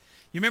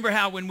You remember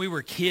how when we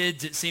were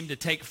kids, it seemed to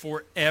take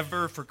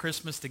forever for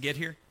Christmas to get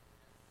here?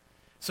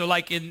 So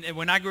like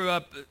when I grew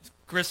up,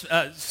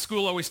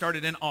 school always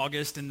started in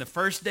August, and the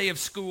first day of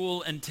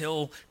school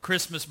until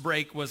Christmas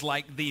break was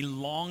like the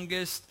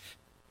longest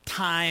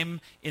time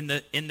in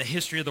the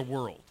history of the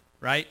world,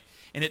 right?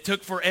 And it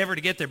took forever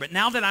to get there. But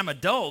now that I'm an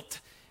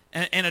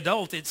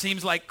adult, it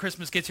seems like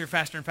Christmas gets here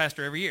faster and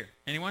faster every year.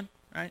 Anyone?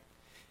 Right?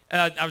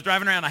 I was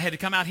driving around. I had to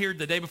come out here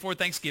the day before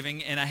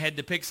Thanksgiving, and I had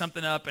to pick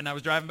something up, and I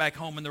was driving back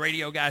home, and the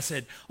radio guy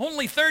said,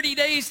 only 30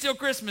 days till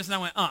Christmas. And I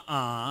went,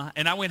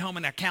 And I went home,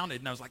 and I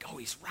counted, and I was like, oh,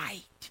 he's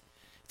right.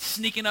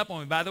 Sneaking up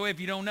on me. By the way, if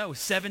you don't know,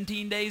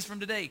 17 days from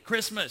today,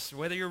 Christmas,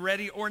 whether you're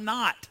ready or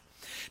not.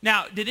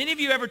 Now, did any of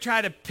you ever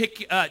try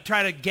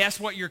to guess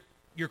what your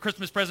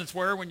Christmas presents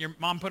were when your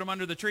mom put them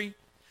under the tree?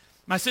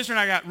 My sister and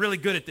I got really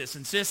good at this,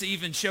 and Sis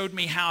even showed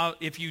me how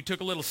if you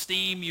took a little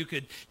steam, you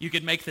could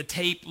make the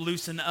tape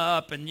loosen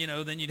up, and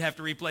then you'd have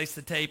to replace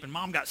the tape. And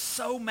Mom got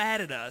so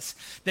mad at us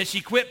that she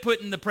quit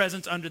putting the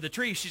presents under the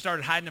tree. She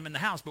started hiding them in the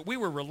house. But we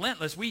were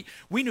relentless. We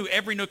knew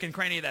every nook and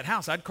cranny of that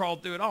house. I'd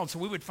crawled through it all. And so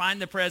we would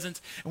find the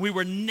presents, and we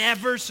were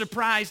never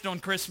surprised on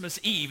Christmas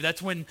Eve.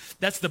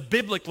 That's the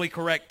biblically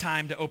correct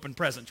time to open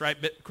presents, right?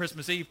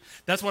 Christmas Eve.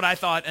 That's what I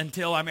thought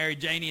until I married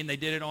Janie, and they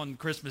did it on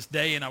Christmas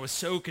Day, and I was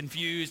so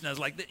confused, and I was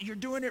like,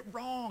 you're doing it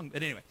wrong.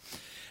 But anyway,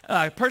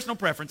 personal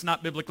preference,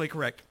 not biblically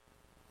correct.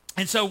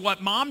 And so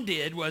what Mom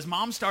did was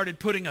Mom started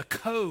putting a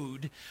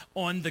code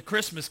on the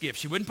Christmas gift.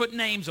 She wouldn't put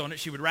names on it.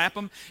 She would wrap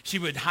them. She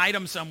would hide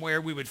them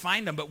somewhere. We would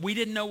find them, but we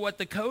didn't know what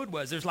the code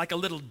was. There's like a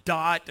little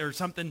dot or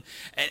something,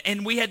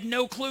 and we had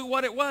no clue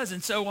what it was.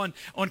 And so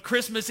on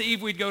Christmas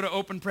Eve, we'd go to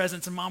open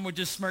presents, and Mom would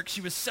just smirk.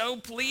 She was so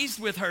pleased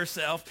with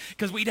herself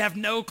because we'd have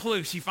no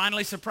clue. She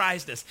finally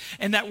surprised us,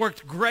 and that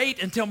worked great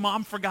until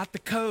Mom forgot the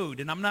code.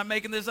 And I'm not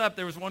making this up.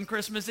 There was one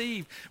Christmas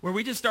Eve where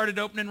we just started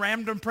opening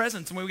random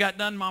presents, and when we got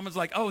done, Mom was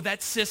like, oh,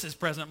 that's Sis's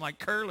present. I'm like,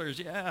 curlers,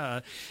 yeah.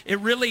 It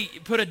really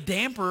put a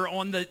damper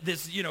on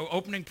this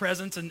opening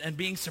presents and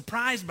being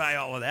surprised by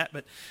all of that.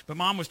 But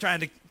Mom was trying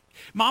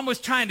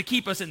to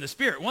keep us in the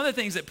spirit. One of the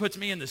things that puts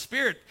me in the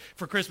spirit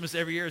for Christmas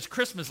every year is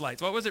Christmas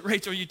lights. What was it,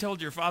 Rachel, you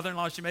told your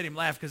father-in-law? She made him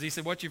laugh because he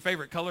said, what's your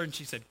favorite color? And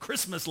she said,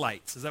 Christmas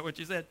lights. Is that what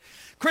you said?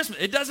 Christmas.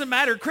 It doesn't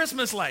matter,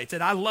 Christmas lights.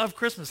 And I love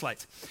Christmas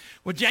lights.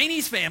 Well,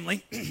 Janie's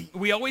family,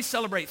 we always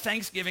celebrate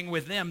Thanksgiving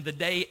with them the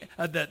day,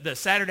 the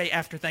Saturday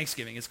after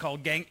Thanksgiving. It's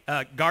called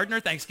Gardner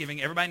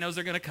Thanksgiving. Everybody knows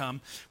they're going to come.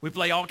 We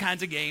play all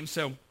kinds of games.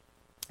 So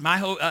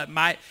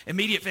my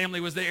immediate family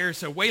was there,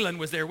 so Waylon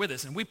was there with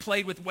us, and we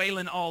played with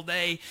Waylon all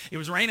day. It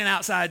was raining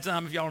outside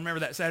some, if y'all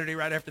remember that Saturday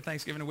right after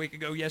Thanksgiving a week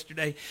ago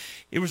yesterday.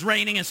 It was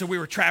raining, and so we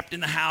were trapped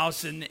in the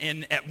house,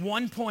 and at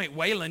one point,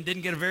 Waylon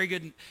didn't get a very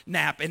good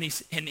nap, and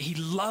he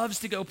loves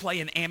to go play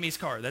in Ammy's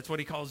car. That's what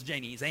he calls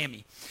Janie, is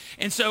Ammy.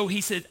 And so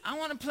he said, I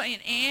want to play in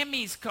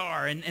Ammy's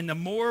car, and the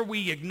more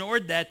we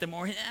ignored that, the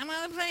more, I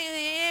want to play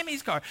in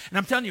Ammy's car. And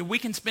I'm telling you, we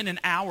can spend an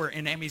hour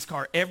in Ammy's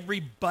car. Every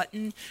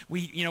button,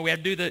 we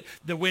have to do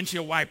the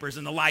windshield wipers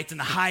and the lights and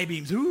the high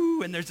beams,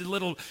 and there's the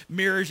little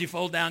mirrors you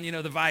fold down,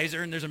 the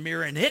visor, and there's a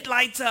mirror, and it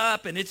lights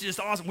up, and it's just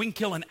awesome. We can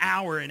kill an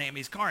hour in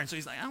Amy's car. And so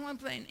he's like, I want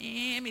to play in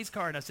Amy's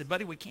car. And I said,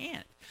 buddy, we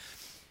can't.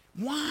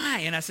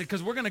 Why? And I said,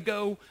 because we're going to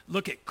go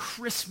look at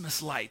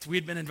Christmas lights. We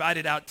had been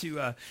invited out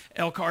to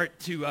Elkhart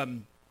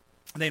to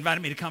they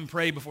invited me to come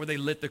pray before they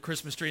lit the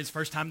Christmas tree. It's the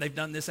first time they've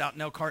done this out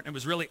in Elkhart, and it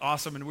was really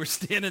awesome. And we're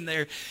standing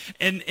there,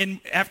 and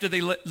after they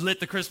lit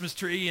the Christmas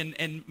tree,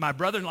 and my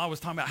brother-in-law was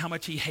talking about how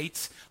much he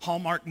hates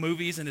Hallmark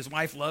movies, and his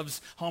wife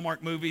loves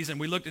Hallmark movies. And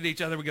we looked at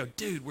each other, we go,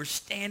 dude, we're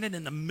standing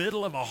in the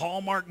middle of a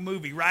Hallmark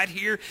movie right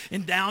here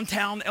in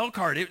downtown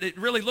Elkhart. It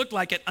really looked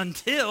like it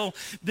until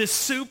this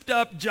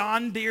souped-up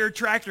John Deere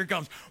tractor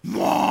comes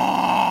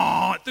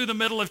through the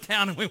middle of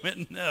town, and we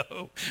went,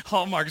 no,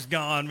 Hallmark's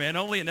gone, man,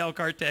 only in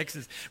Elkhart,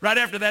 Texas.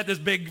 Right after that, this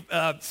big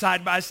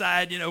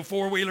side-by-side,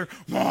 four-wheeler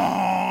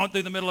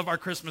through the middle of our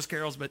Christmas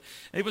carols. But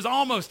it was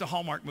almost a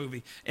Hallmark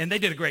movie, and they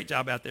did a great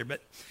job out there.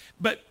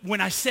 But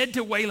when I said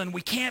to Waylon,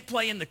 we can't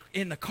play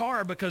in the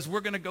car because we're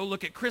going to go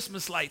look at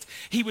Christmas lights,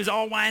 he was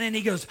all whining.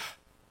 He goes,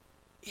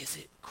 is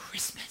it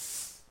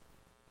Christmas?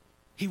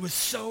 He was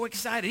so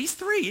excited. He's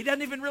 3. He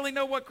doesn't even really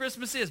know what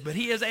Christmas is, but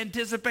he is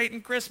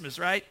anticipating Christmas,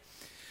 right?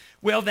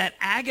 Well, that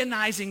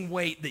agonizing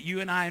wait that you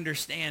and I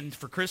understand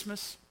for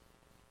Christmas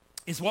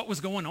is what was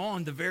going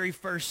on the very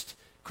first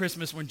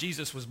Christmas when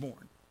Jesus was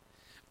born.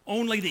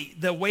 Only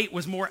the wait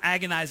was more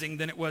agonizing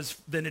than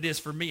it is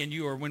for me and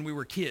you, or when we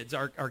were kids,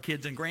 our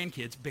kids and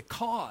grandkids,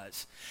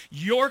 because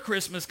your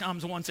Christmas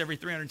comes once every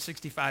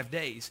 365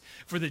 days.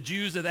 For the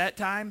Jews of that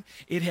time,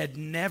 it had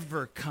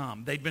never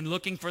come. They'd been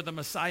looking for the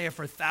Messiah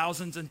for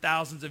thousands and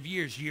thousands of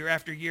years, year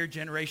after year,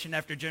 generation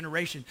after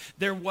generation.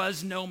 There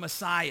was no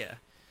Messiah.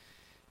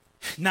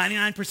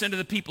 99% of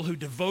the people who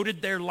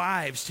devoted their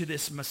lives to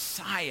this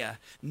Messiah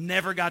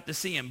never got to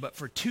see him. But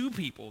for 2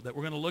 people that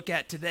we're going to look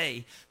at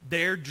today,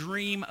 their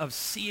dream of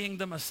seeing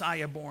the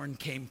Messiah born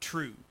came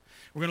true.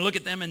 We're going to look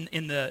at them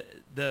in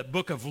the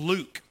book of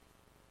Luke.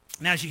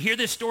 Now, as you hear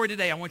this story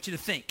today, I want you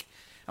to think.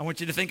 I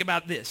want you to think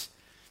about this.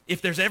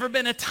 if there's ever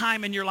been a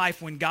time in your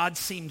life when God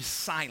seemed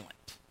silent,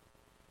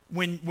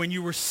 when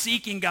you were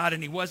seeking God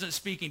and he wasn't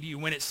speaking to you,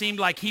 when it seemed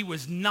like he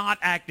was not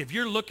active,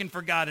 you're looking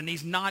for God and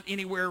he's not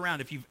anywhere around.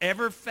 If you've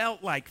ever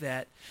felt like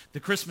that, the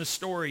Christmas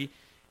story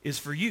is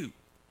for you.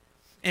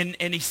 And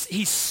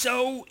he's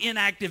so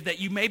inactive that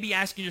you may be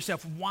asking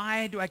yourself,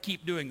 why do I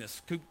keep doing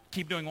this?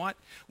 Keep doing what?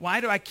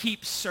 Why do I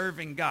keep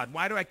serving God?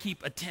 Why do I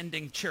keep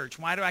attending church?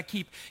 Why do I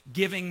keep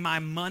giving my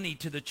money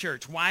to the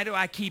church? Why do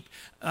I keep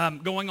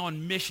going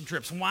on mission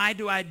trips? Why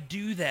do I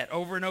do that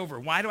over and over?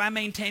 Why do I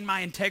maintain my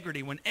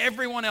integrity when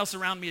everyone else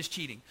around me is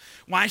cheating?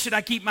 Why should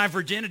I keep my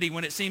virginity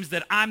when it seems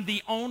that I'm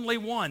the only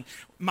one?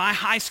 My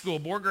high school,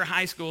 Borger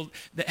High School,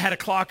 that had a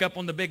clock up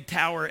on the big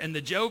tower, and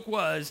the joke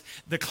was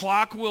the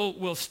clock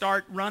will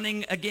start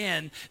running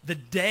again the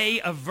day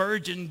a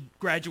virgin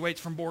graduates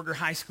from Borger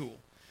High School.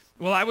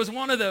 Well, I was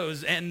one of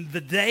those, and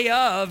the day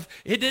of,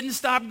 it didn't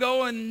stop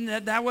going.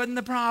 That wasn't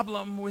the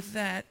problem with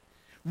that.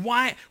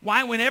 Why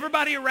when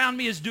everybody around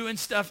me is doing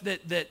stuff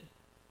that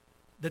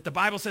the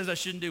Bible says I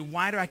shouldn't do,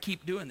 why do I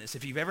keep doing this?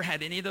 If you've ever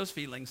had any of those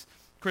feelings,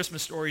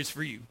 Christmas story is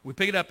for you. We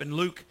pick it up in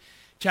Luke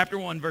chapter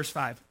 1, verse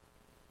 5.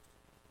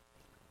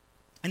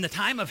 In the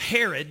time of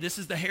Herod, this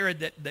is the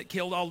Herod that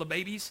killed all the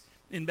babies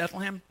in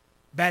Bethlehem,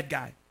 bad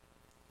guy.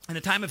 In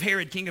the time of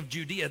Herod, king of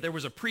Judea, there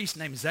was a priest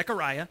named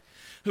Zechariah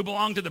who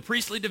belonged to the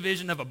priestly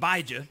division of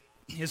Abijah.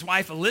 His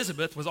wife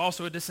Elizabeth was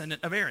also a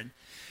descendant of Aaron.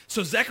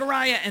 So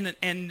Zechariah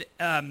and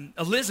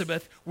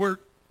Elizabeth were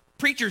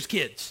preacher's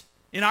kids.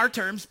 In our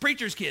terms,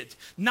 preacher's kids.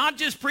 Not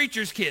just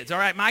preacher's kids. All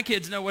right, my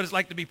kids know what it's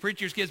like to be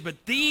preacher's kids,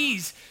 but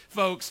these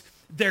folks,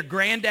 their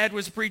granddad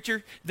was a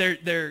preacher,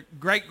 their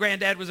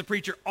great-granddad was a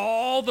preacher,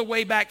 all the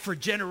way back for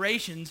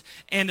generations.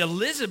 And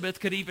Elizabeth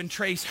could even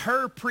trace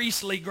her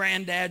priestly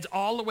granddads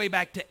all the way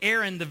back to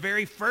Aaron, the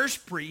very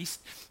first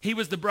priest. He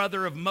was the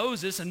brother of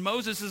Moses, and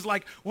Moses is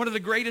like one of the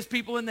greatest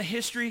people in the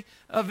history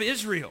of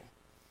Israel.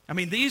 I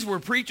mean, these were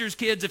preacher's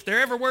kids. If there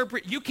ever were,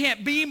 you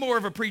can't be more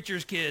of a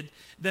preacher's kid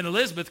than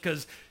Elizabeth,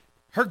 because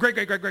her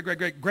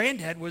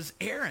great-great-great-great-great-granddad was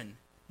Aaron,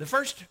 the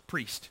first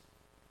priest.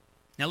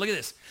 Now look at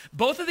this.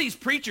 Both of these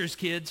preachers'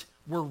 kids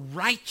were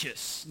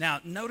righteous.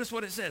 Now notice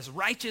what it says.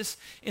 Righteous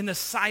in the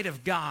sight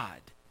of God.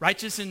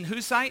 Righteous in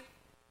whose sight?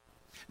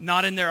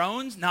 Not in their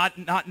own, not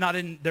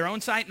in their own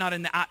sight, not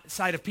in the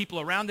sight of people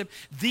around them.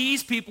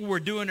 These people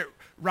were doing it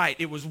right.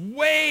 It was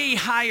way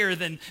higher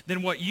than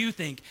what you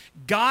think.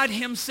 God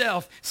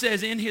himself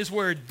says in his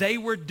word, they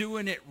were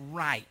doing it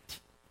right.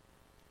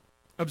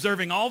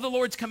 Observing all the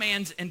Lord's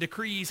commands and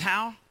decrees,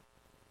 how?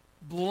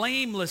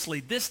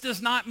 Blamelessly. This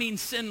does not mean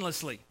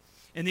sinlessly.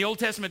 In the Old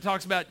Testament, it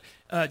talks about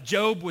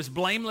Job was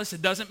blameless.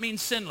 It doesn't mean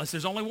sinless.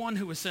 There's only one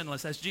who was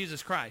sinless. That's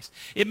Jesus Christ.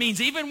 It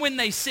means even when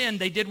they sinned,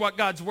 they did what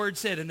God's word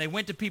said, and they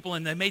went to people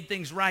and they made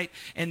things right,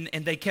 and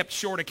they kept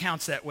short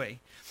accounts that way.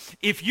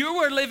 If you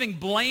were living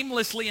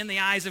blamelessly in the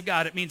eyes of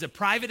God, it means a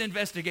private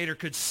investigator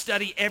could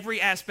study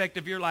every aspect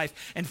of your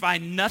life and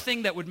find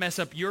nothing that would mess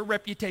up your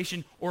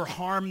reputation or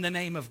harm the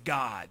name of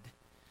God.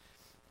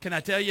 Can I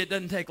tell you, it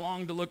doesn't take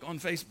long to look on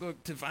Facebook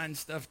to find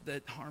stuff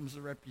that harms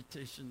the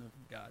reputation of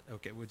God.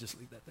 Okay, we'll just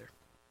leave that there.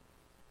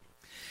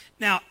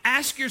 Now,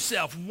 ask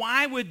yourself,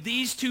 why would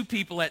these two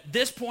people at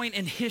this point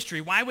in history,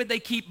 why would they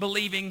keep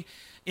believing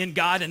in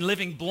God and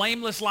living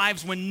blameless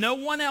lives when no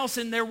one else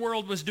in their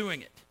world was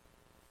doing it?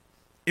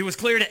 It was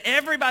clear to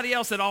everybody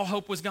else that all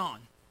hope was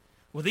gone.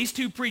 Well, these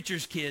two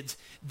preachers' kids,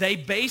 they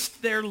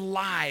based their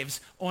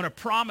lives on a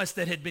promise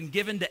that had been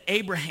given to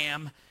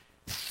Abraham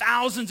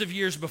thousands of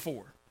years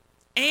before.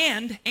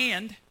 And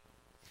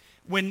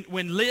when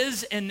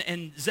Liz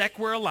and Zech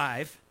were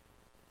alive,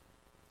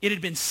 it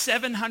had been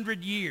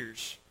 700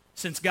 years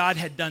since God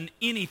had done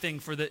anything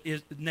for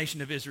the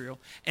nation of Israel.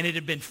 And it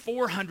had been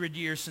 400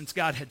 years since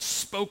God had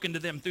spoken to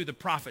them through the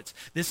prophets.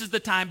 This is the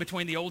time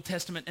between the Old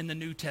Testament and the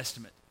New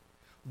Testament.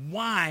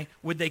 Why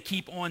would they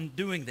keep on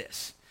doing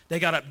this? They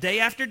got up day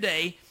after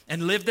day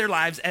and lived their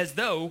lives as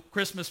though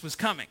Christmas was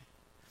coming.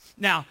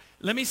 Now,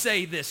 let me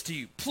say this to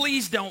you.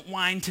 Please don't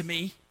whine to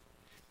me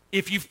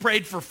if you've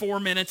prayed for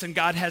 4 minutes and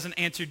God hasn't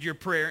answered your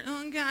prayer.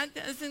 Oh, God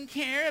doesn't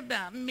care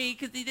about me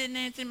because he didn't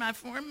answer my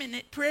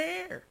 4-minute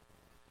prayer.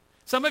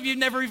 Some of you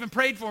never even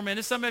prayed 4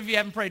 minutes. Some of you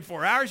haven't prayed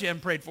 4 hours. You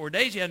haven't prayed 4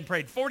 days. You haven't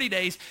prayed 40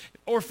 days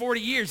or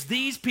 40 years.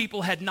 These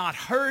people had not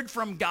heard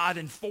from God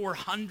in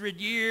 400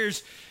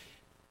 years.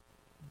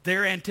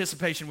 Their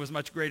anticipation was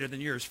much greater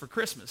than yours for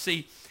Christmas.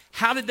 See,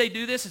 how did they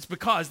do this? It's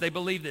because they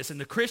believed this. In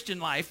the Christian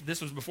life,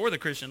 this was before the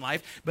Christian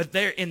life, but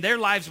in their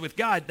lives with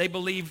God, they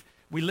believe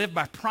we live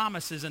by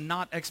promises and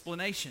not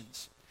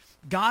explanations.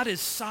 God is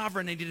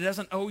sovereign and he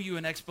doesn't owe you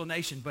an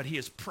explanation, but he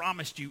has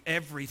promised you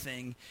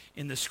everything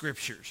in the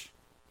scriptures.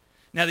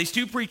 Now, these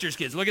two preachers'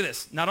 kids, look at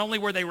this. Not only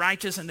were they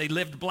righteous and they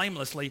lived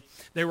blamelessly,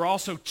 they were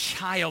also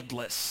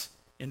childless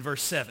in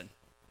verse 7.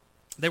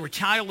 They were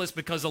childless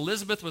because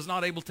Elizabeth was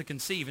not able to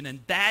conceive. And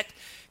in that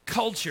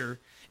culture,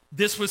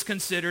 this was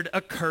considered a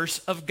curse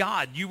of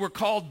God. You were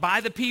called by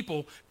the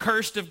people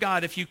cursed of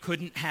God if you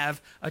couldn't have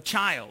a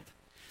child.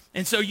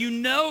 And so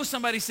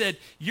somebody said,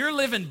 you're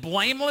living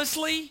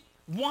blamelessly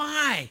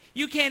Why?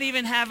 You can't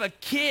even have a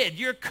kid.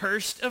 You're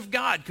cursed of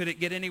God. Could it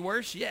get any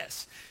worse?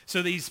 Yes.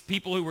 So these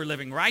people who were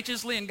living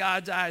righteously in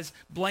God's eyes,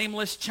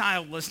 blameless,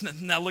 childless.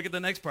 Now look at the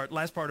next part,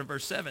 last part of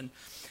verse 7.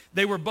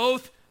 They were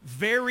both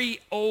very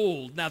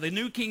old. Now the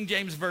New King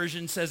James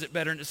Version says it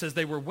better, and it says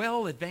they were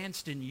well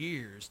advanced in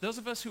years. Those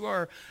of us who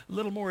are a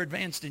little more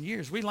advanced in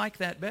years, we like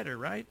that better,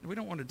 right? We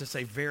don't want it to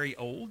say very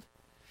old.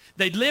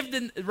 They lived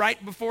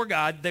right before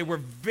God. They were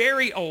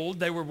very old.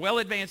 They were well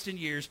advanced in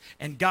years,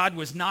 and God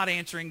was not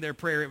answering their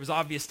prayer. It was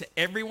obvious to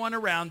everyone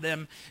around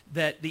them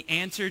that the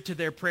answer to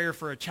their prayer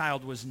for a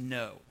child was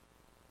no.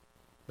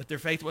 But their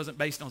faith wasn't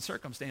based on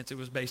circumstance. It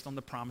was based on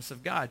the promise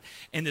of God.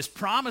 And this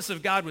promise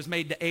of God was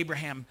made to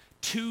Abraham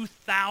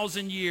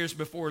 2,000 years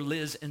before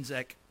Liz and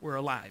Zech were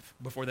alive,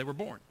 before they were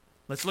born.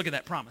 Let's look at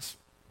that promise.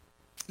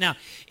 Now,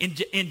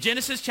 in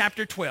Genesis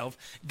chapter 12,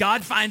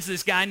 God finds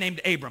this guy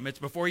named Abram. It's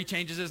before he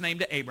changes his name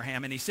to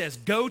Abraham. And he says,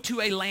 go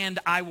to a land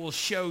I will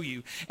show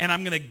you. And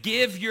I'm going to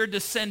give your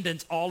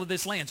descendants all of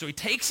this land. So he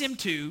takes him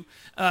to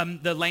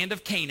the land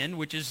of Canaan,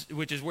 which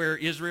is where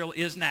Israel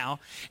is now.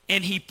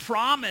 And he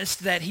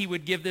promised that he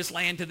would give this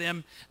land to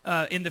them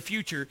in the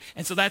future.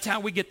 And so that's how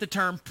we get the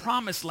term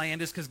promised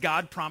land, is because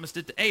God promised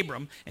it to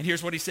Abram. And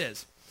here's what he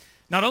says.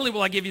 Not only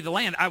will I give you the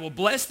land, I will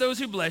bless those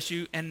who bless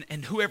you, and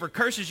whoever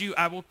curses you,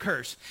 I will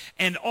curse.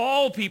 And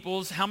all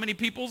peoples, how many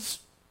peoples?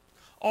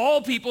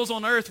 All peoples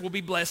on earth will be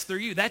blessed through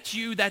you. That's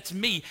you, that's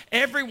me.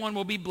 Everyone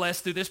will be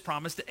blessed through this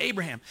promise to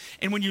Abraham.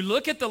 And when you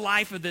look at the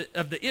life of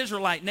the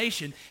Israelite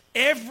nation,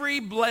 every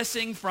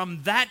blessing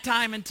from that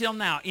time until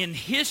now in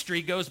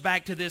history goes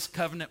back to this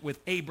covenant with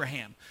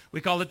Abraham.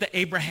 We call it the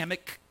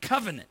Abrahamic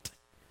covenant.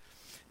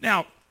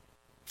 Now,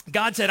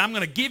 God said, I'm going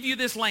to give you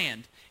this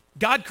land.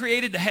 God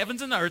created the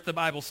heavens and the earth, the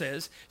Bible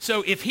says.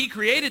 So if he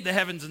created the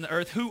heavens and the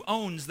earth, who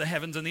owns the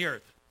heavens and the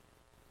earth?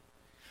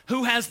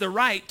 Who has the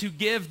right to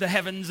give the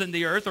heavens and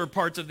the earth or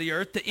parts of the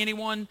earth to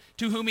anyone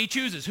to whom he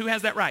chooses? Who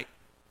has that right?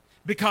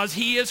 Because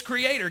he is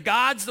creator.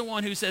 God's the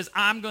one who says,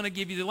 I'm going to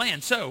give you the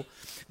land. So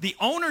the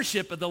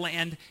ownership of the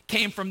land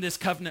came from this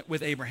covenant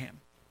with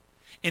Abraham.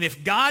 And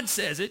if God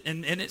says it,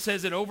 and it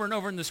says it over and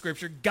over in the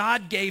scripture,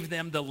 God gave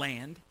them the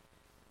land.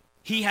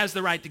 He has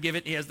the right to give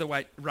it. He has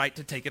the right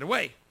to take it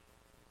away.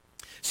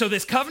 So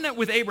this covenant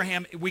with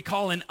Abraham, we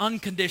call an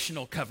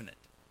unconditional covenant.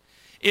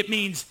 It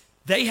means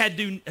they had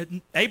to,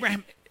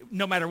 Abraham,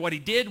 no matter what he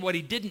did, what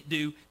he didn't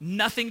do,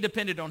 nothing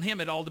depended on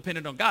him. It all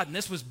depended on God. And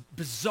this was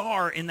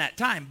bizarre in that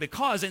time,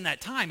 because in that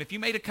time, if you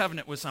made a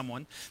covenant with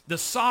someone, the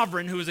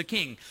sovereign, who is a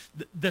king,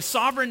 the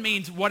sovereign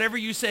means whatever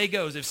you say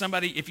goes.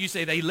 If you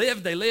say they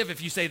live, they live.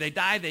 If you say they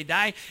die, they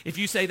die. If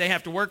you say they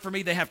have to work for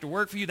me, they have to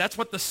work for you. That's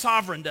what the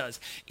sovereign does.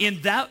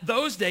 In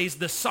those days,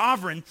 the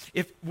sovereign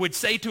would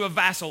say to a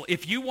vassal,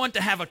 if you want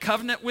to have a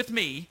covenant with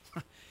me,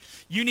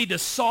 you need to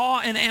saw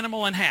an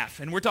animal in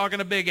half. And we're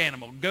talking a big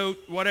animal, goat,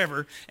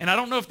 whatever. And I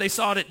don't know if they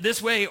sawed it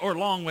this way or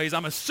long ways.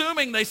 I'm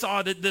assuming they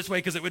sawed it this way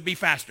because it would be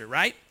faster,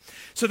 right?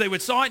 So they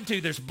would saw it in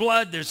two. There's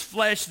blood, there's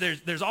flesh,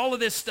 there's all of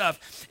this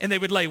stuff. And they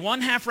would lay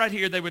one half right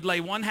here. They would lay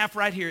one half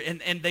right here.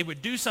 And they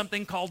would do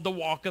something called the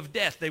walk of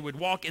death. They would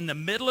walk in the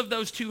middle of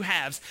those two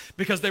halves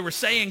because they were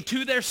saying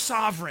to their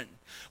sovereign,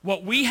 what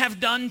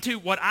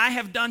I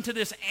have done to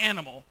this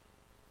animal,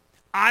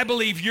 I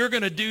believe you're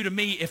going to do to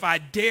me if I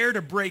dare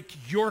to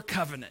break your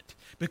covenant,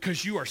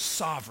 because you are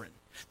sovereign.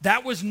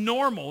 That was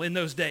normal in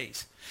those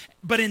days.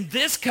 But in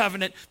this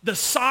covenant, the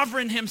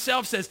sovereign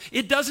himself says,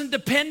 it doesn't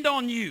depend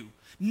on you.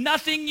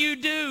 Nothing you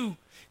do.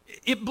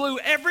 It blew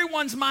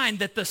everyone's mind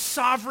that the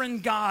sovereign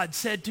God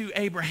said to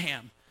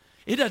Abraham,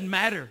 it doesn't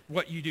matter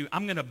what you do.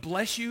 I'm going to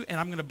bless you, and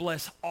I'm going to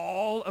bless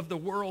all of the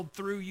world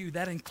through you.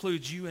 That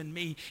includes you and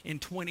me in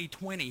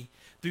 2020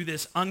 through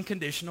this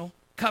unconditional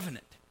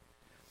covenant.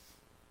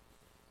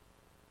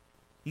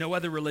 No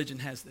other religion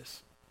has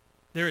this.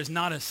 There is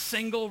not a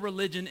single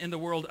religion in the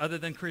world other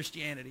than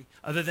Christianity,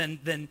 other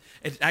than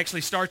it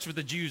actually starts with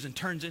the Jews and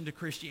turns into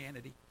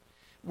Christianity,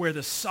 where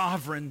the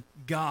sovereign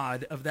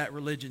God of that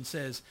religion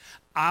says,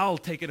 I'll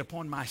take it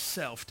upon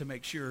myself to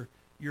make sure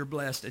you're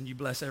blessed and you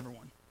bless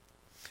everyone.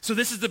 So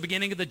this is the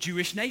beginning of the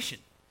Jewish nation.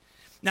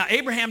 Now,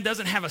 Abraham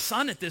doesn't have a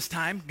son at this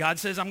time. God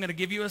says, I'm going to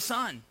give you a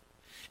son.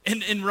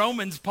 In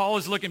Romans, Paul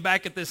is looking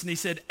back at this, and he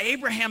said,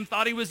 Abraham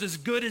thought he was as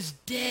good as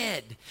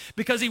dead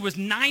because he was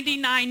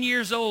 99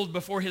 years old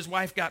before his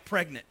wife got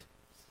pregnant.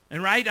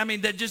 And right? I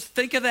mean, just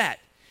think of that.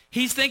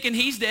 He's thinking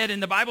he's dead,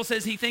 and the Bible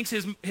says he thinks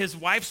his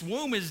wife's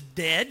womb is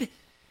dead.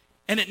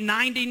 And at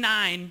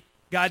 99,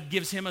 God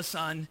gives him a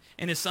son,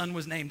 and his son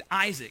was named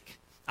Isaac.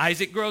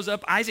 Isaac grows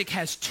up. Isaac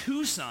has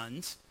two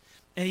sons,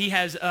 and he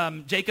has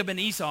Jacob and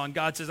Esau, and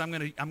God says, I'm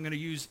going to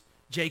use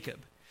Jacob.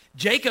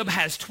 Jacob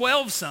has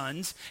 12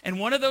 sons, and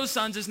one of those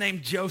sons is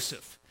named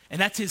Joseph, and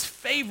that's his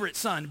favorite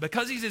son.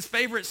 Because he's his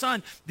favorite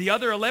son, the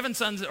other 11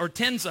 sons or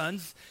 10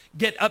 sons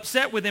get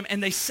upset with him,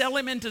 and they sell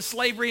him into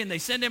slavery, and they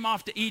send him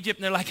off to Egypt,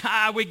 and they're like,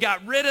 we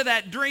got rid of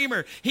that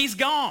dreamer. He's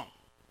gone.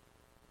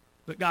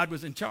 But God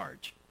was in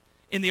charge.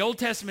 In the Old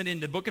Testament,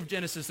 in the book of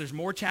Genesis, there's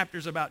more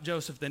chapters about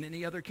Joseph than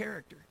any other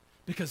character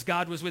because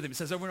God was with him. It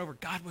says over and over,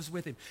 God was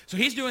with him. So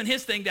he's doing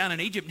his thing down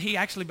in Egypt, and he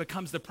actually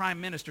becomes the prime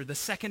minister, the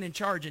second in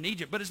charge in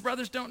Egypt. But his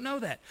brothers don't know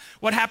that.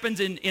 What happens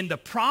in the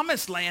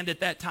promised land at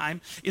that time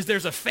is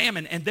there's a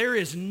famine, and there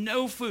is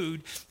no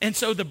food. And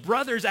so the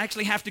brothers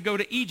actually have to go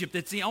to Egypt.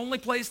 It's the only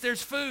place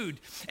there's food.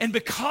 And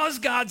because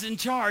God's in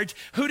charge,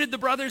 who did the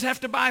brothers have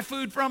to buy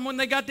food from when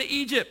they got to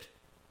Egypt?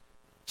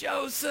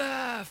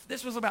 Joseph.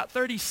 This was about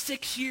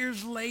 36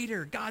 years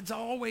later. God's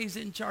always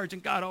in charge,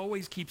 and God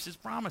always keeps his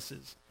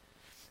promises.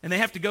 And they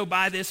have to go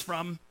buy this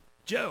from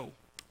Joe.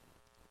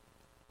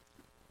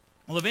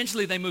 Well,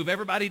 eventually they move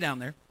everybody down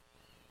there.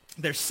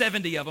 There's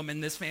 70 of them in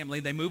this family.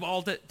 They move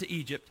all to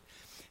Egypt.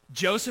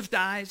 Joseph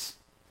dies.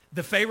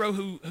 The Pharaoh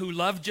who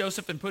loved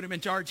Joseph and put him in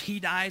charge, he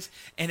dies.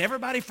 And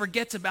everybody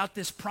forgets about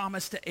this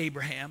promise to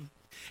Abraham.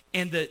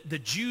 And the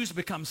Jews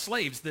become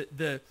slaves.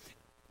 The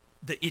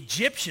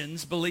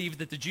Egyptians believed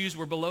that the Jews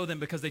were below them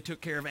because they took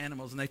care of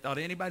animals. And they thought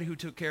anybody who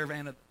took care of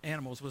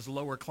animals was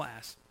lower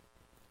class.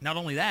 Not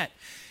only that,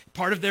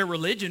 part of their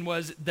religion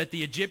was that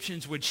the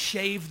Egyptians would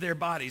shave their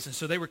bodies, and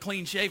so they were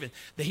clean shaven.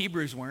 The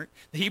Hebrews weren't.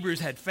 The Hebrews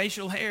had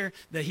facial hair.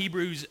 The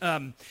Hebrews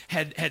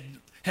had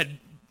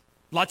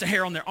lots of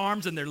hair on their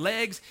arms and their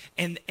legs,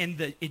 and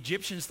the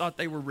Egyptians thought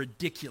they were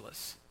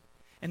ridiculous.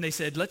 And they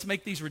said, let's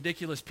make these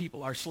ridiculous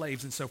people our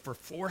slaves. And so for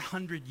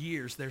 400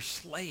 years, they're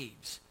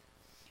slaves.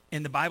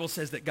 And the Bible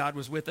says that God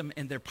was with them,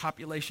 and their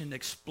population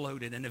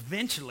exploded. And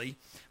eventually,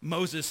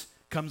 Moses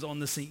comes on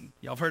the scene.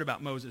 Y'all have heard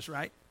about Moses,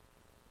 right?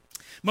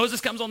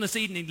 Moses comes on the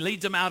scene, and he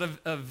leads them out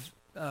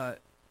of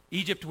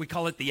Egypt. We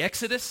call it the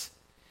Exodus.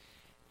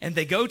 And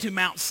they go to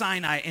Mount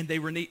Sinai, and they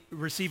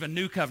receive a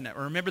new covenant.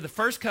 Remember, the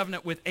first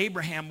covenant with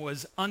Abraham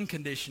was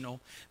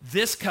unconditional.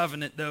 This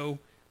covenant, though,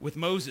 with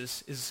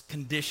Moses is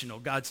conditional.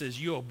 God says,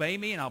 you obey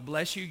me, and I'll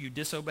bless you. You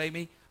disobey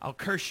me, I'll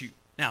curse you.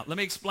 Now, let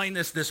me explain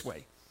this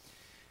way.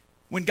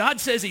 When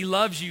God says he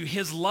loves you,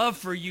 his love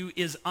for you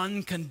is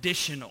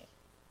unconditional.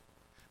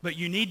 But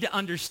you need to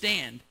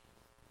understand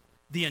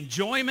the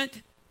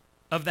enjoyment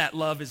of that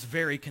love is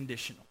very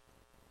conditional.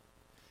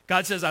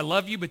 God says, I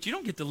love you, but you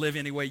don't get to live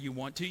any way you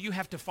want to. You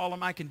have to follow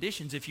my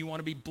conditions if you want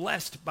to be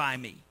blessed by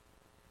me.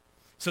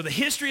 So the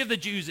history of the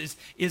Jews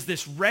is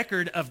this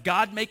record of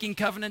God making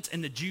covenants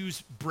and the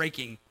Jews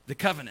breaking the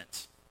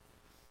covenants.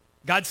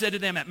 God said to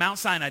them at Mount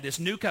Sinai, this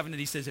new covenant,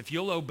 he says, if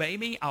you'll obey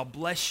me, I'll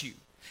bless you.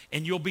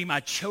 And you'll be my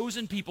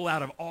chosen people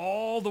out of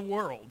all the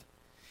world.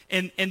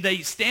 And they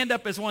stand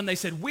up as one. They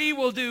said, we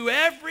will do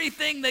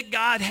everything that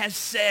God has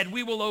said.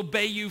 We will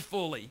obey you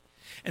fully.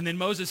 And then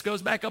Moses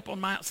goes back up on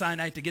Mount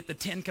Sinai to get the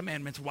 10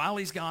 commandments. While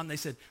he's gone, they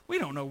said, we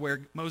don't know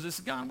where Moses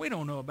is gone. We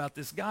don't know about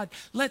this God.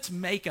 Let's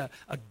make a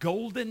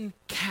golden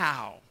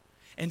cow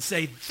and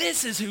say,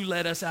 this is who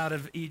led us out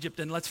of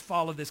Egypt, and let's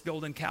follow this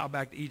golden cow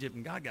back to Egypt.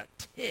 And God got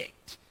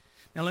ticked.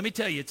 Now, let me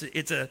tell you,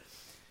 it's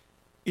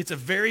a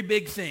very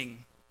big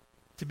thing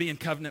to be in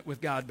covenant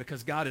with God,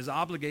 because God is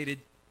obligated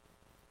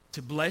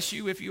to bless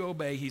you if you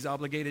obey. He's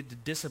obligated to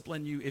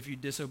discipline you if you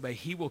disobey.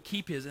 He will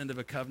keep his end of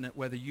a covenant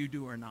whether you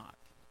do or not.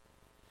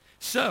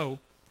 So,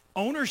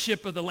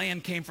 ownership of the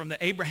land came from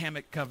the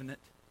Abrahamic covenant,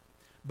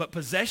 but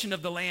possession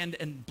of the land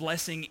and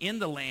blessing in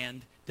the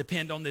land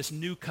depend on this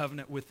new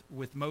covenant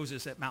with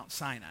Moses at Mount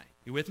Sinai.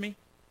 You with me?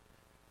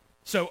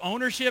 So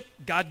ownership,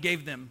 God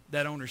gave them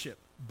that ownership.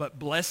 But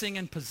blessing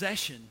and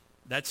possession,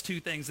 that's two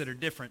things that are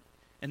different,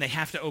 and they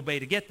have to obey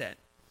to get that.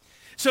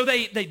 So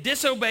they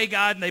disobey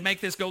God, and they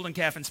make this golden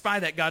calf, and by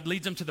that, God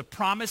leads them to the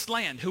promised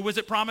land. Who was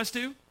it promised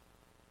to?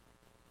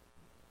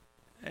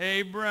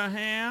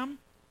 Abraham.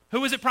 Who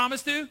was it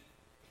promised to?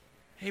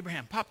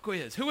 Abraham. Pop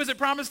quiz. Who was it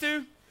promised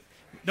to?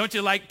 Don't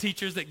you like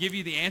teachers that give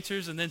you the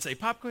answers and then say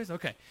pop quiz?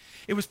 Okay.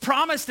 It was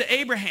promised to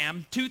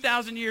Abraham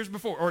 2,000 years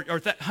before,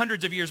 or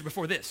hundreds of years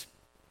before this.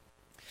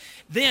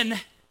 Then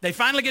they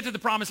finally get to the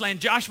promised land.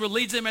 Joshua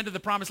leads them into the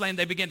promised land.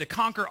 They begin to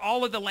conquer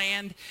all of the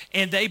land,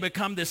 and they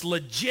become this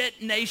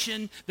legit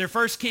nation. Their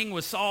first king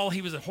was Saul.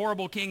 He was a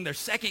horrible king. Their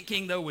second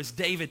king, though, was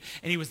David,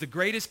 and he was the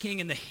greatest king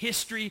in the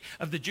history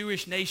of the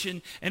Jewish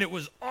nation, and it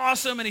was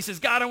awesome. And he says,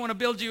 God, I want to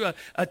build you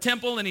a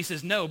temple. And he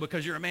says, no,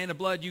 because you're a man of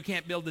blood, you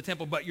can't build the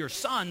temple, but your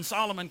son,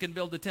 Solomon, can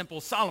build the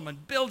temple. Solomon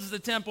builds the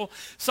temple.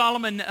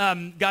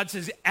 Solomon, God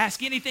says,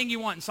 ask anything you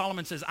want. And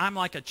Solomon says, I'm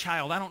like a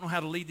child. I don't know how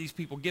to lead these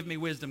people. Give me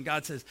wisdom.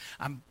 God says,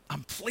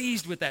 I'm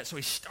pleased with that. So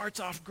he starts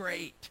off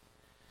great.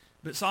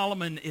 But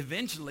Solomon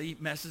eventually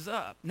messes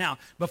up. Now,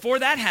 before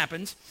that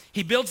happens,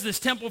 he builds this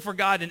temple for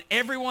God, and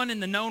everyone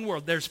in the known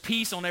world, there's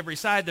peace on every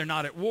side. They're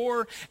not at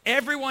war.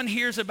 Everyone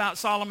hears about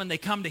Solomon. They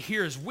come to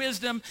hear his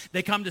wisdom.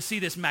 They come to see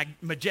this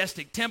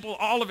majestic temple,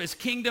 all of his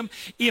kingdom.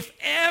 If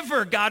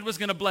ever God was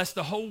going to bless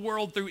the whole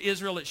world through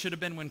Israel, it should have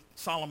been when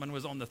Solomon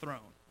was on the throne.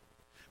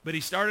 But he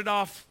started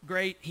off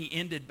great. He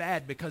ended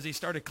bad because he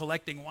started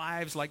collecting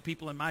wives like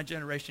people in my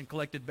generation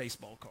collected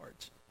baseball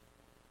cards.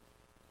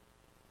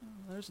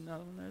 Oh, there's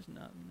another one, there's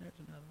another one,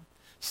 there's another one.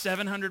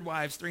 700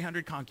 wives,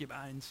 300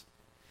 concubines.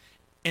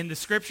 And the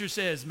scripture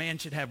says man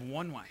should have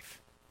one wife.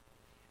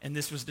 And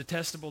this was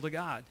detestable to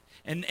God.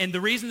 And the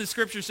reason the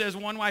scripture says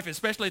one wife,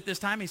 especially at this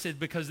time, he said,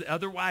 because the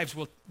other wives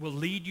will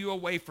lead you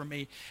away from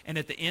me. And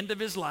at the end of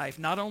his life,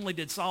 not only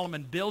did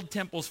Solomon build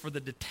temples for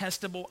the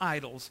detestable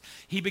idols,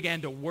 he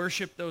began to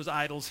worship those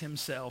idols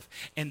himself.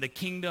 And the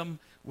kingdom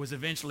was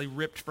eventually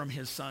ripped from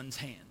his son's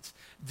hands.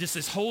 Just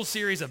this whole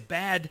series of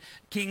bad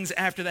kings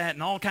after that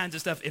and all kinds of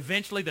stuff.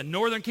 Eventually, the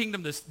northern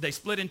kingdom, they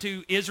split in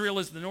two. Israel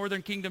is the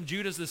northern kingdom.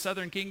 Judah is the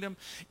southern kingdom.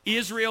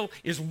 Israel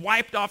is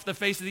wiped off the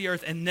face of the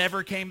earth and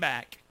never came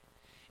back.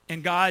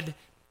 And God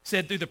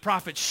said through the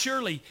prophet,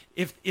 surely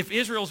if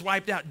Israel's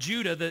wiped out,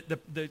 Judah,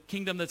 the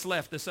kingdom that's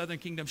left, the southern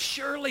kingdom,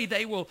 surely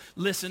they will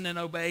listen and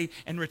obey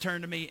and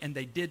return to me. And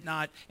they did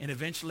not. And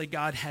eventually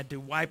God had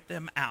to wipe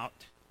them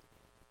out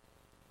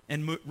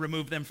and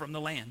remove them from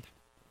the land.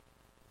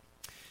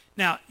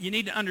 Now, you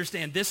need to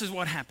understand, this is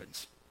what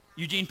happens.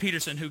 Eugene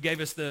Peterson, who gave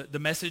us the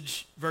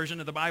Message version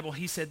of the Bible,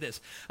 he said this: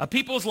 a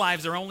people's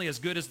lives are only as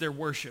good as their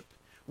worship.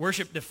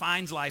 Worship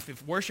defines life.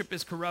 If worship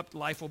is corrupt,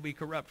 life will be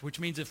corrupt, which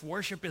means if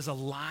worship is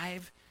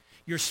alive,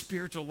 your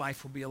spiritual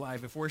life will be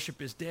alive. If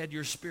worship is dead,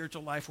 your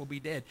spiritual life will be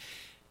dead.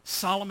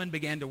 Solomon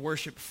began to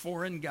worship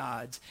foreign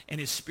gods,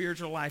 and his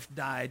spiritual life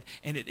died,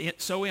 and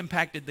it so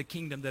impacted the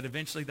kingdom that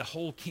eventually the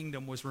whole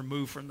kingdom was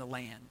removed from the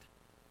land.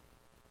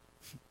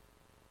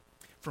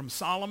 From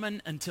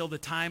Solomon until the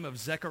time of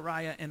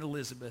Zechariah and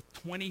Elizabeth,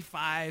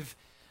 25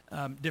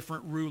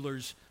 different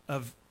rulers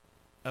of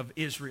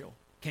Israel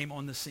came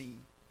on the scene.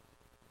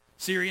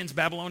 Syrians,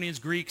 Babylonians,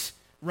 Greeks,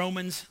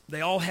 Romans,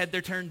 they all had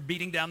their turn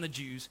beating down the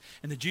Jews,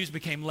 and the Jews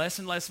became less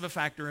and less of a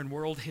factor in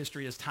world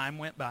history as time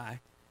went by.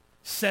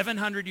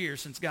 700 years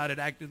since God had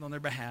acted on their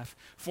behalf,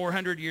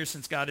 400 years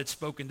since God had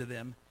spoken to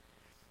them.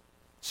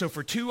 So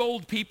for two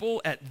old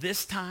people at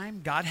this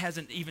time, God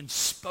hasn't even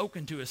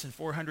spoken to us in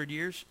 400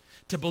 years.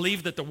 To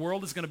believe that the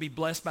world is going to be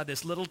blessed by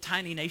this little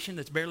tiny nation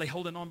that's barely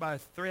holding on by a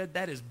thread,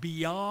 that is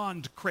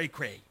beyond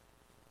cray-cray.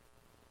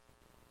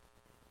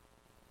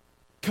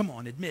 Come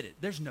on, admit it.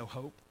 There's no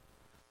hope.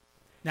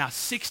 Now,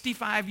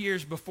 65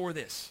 years before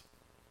this,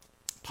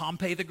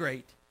 Pompey the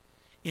Great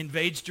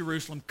invades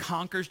Jerusalem,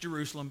 conquers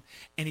Jerusalem,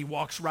 and he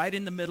walks right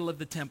in the middle of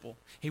the temple.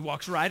 He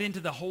walks right into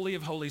the Holy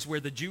of Holies, where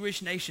the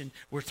Jewish nation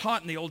were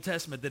taught in the Old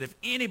Testament that if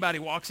anybody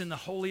walks in the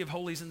Holy of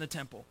Holies in the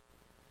temple,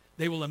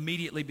 they will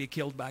immediately be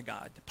killed by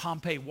God.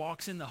 Pompey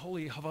walks in the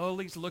Holy of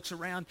Holies, looks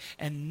around,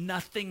 and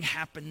nothing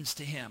happens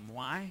to him.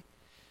 Why?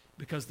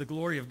 Because the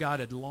glory of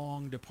God had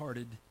long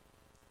departed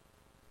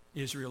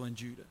Israel and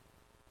Judah.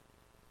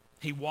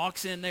 He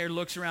walks in there,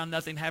 looks around,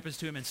 nothing happens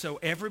to him, and so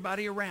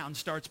everybody around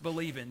starts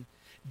believing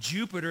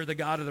Jupiter, the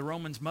god of the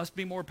Romans, must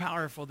be more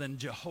powerful than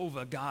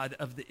Jehovah, God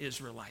of the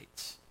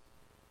Israelites.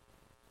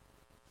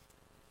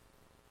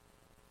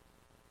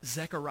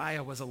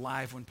 Zechariah was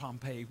alive when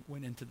Pompey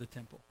went into the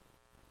temple.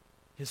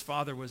 His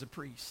father was a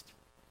priest.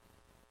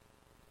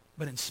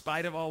 But in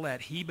spite of all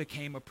that, he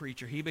became a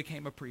preacher, he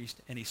became a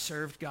priest, and he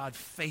served God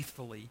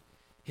faithfully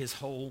his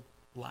whole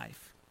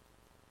life.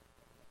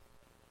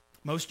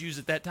 Most Jews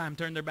at that time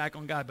turned their back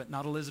on God, but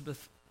not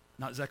Elizabeth,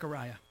 not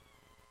Zechariah.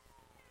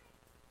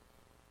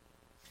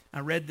 I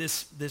read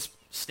this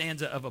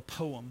stanza of a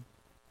poem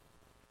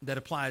that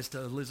applies to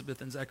Elizabeth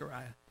and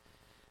Zechariah.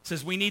 It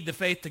says, we need the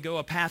faith to go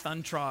a path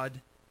untrod,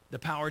 the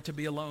power to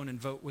be alone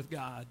and vote with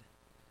God.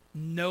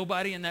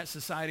 Nobody in that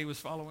society was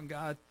following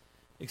God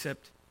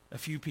except a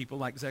few people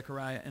like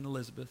Zechariah and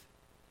Elizabeth.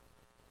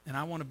 And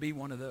I want to be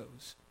one of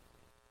those,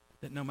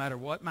 that no matter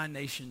what my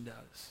nation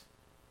does,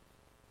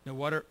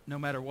 no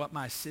matter what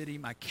my city,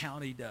 my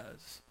county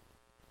does,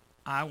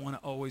 I want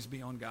to always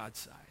be on God's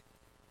side.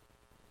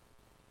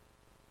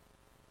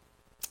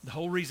 The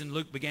whole reason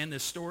Luke began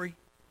this story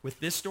with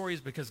this story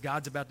is because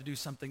God's about to do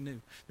something new.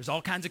 There's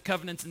all kinds of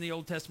covenants in the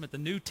Old Testament. The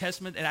New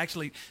Testament,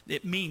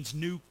 it means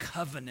new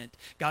covenant.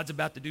 God's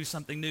about to do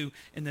something new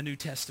in the New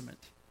Testament.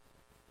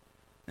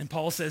 And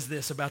Paul says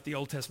this about the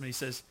Old Testament. He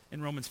says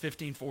in Romans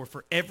 15:4,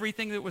 for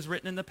everything that was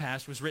written in the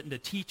past was written to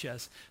teach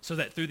us, so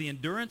that through the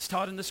endurance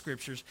taught in the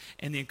Scriptures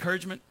and the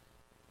encouragement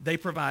they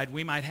provide,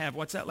 we might have,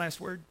 what's that last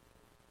word?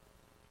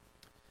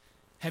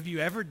 Have you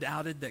ever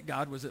doubted that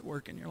God was at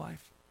work in your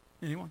life?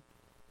 Anyone?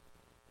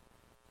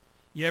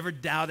 You ever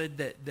doubted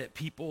that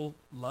people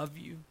love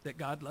you, that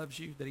God loves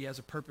you, that he has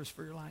a purpose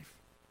for your life?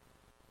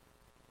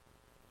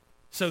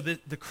 So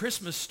the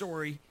Christmas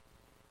story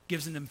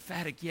gives an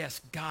emphatic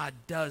yes, God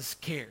does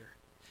care.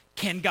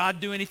 Can God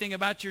do anything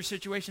about your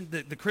situation?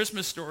 The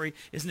Christmas story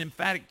is an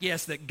emphatic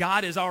yes, that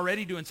God is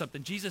already doing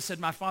something. Jesus said,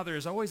 my Father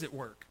is always at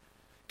work.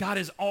 God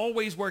is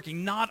always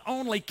working. Not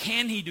only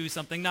can he do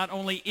something, not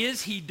only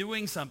is he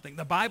doing something,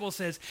 the Bible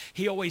says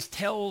he always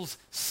tells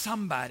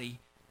somebody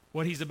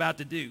what he's about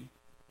to do.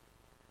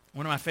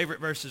 One of my favorite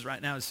verses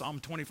right now is Psalm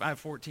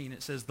 25:14.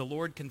 It says, the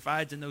Lord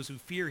confides in those who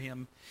fear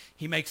him.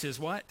 He makes his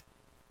what?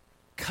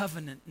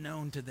 Covenant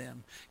known to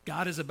them.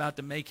 God is about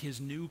to make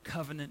his new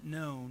covenant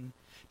known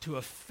to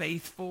a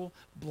faithful,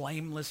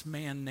 blameless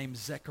man named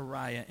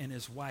Zechariah and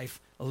his wife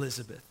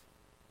Elizabeth.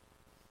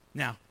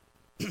 Now,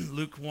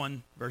 Luke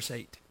 1, verse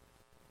 8.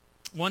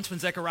 Once when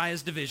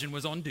Zechariah's division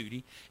was on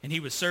duty and he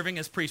was serving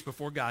as priest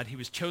before God, he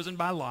was chosen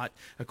by lot,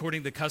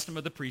 according to the custom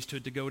of the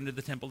priesthood, to go into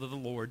the temple of the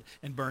Lord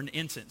and burn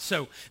incense.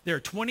 So there are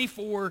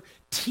 24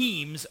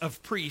 teams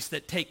of priests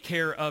that take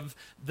care of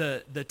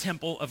the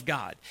temple of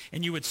God.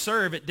 And you would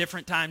serve at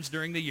different times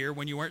during the year.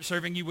 When you weren't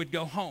serving, you would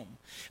go home.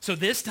 So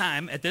this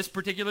time, at this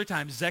particular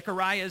time,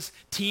 Zechariah's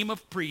team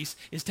of priests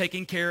is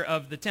taking care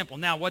of the temple.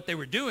 Now, what they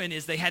were doing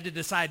is they had to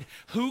decide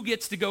who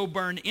gets to go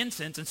burn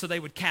incense, and so they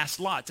would cast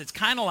lots. It's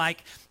kind of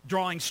like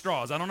drawing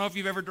straws. I don't know if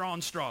you've ever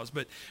drawn straws,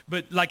 but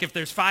like if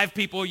there's 5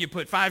 people, you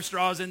put 5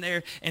 straws in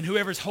there, and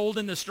whoever's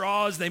holding the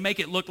straws, they make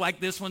it look like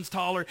this one's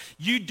taller.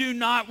 You do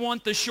not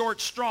want the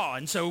short straw.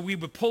 And so we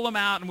would pull them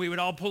out, and we would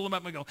all pull them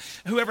up and go,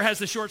 whoever has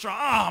the short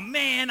straw, oh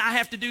man, I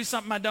have to do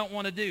something I don't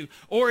want to do.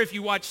 Or if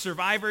you watch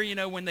Survivor, you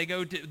know, when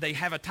they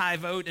have a tie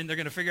vote and they're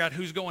going to figure out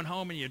who's going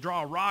home, and you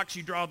draw rocks,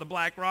 you draw the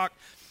black rock.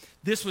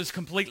 This was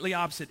completely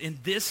opposite. In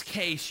this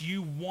case,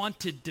 you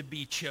wanted to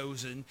be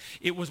chosen.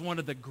 It was one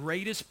of the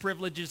greatest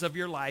privileges of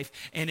your life,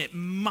 and it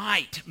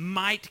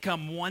might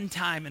come one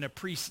time in a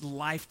priest's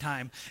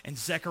lifetime, and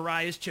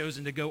Zechariah is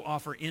chosen to go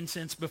offer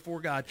incense before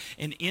God.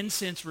 And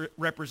incense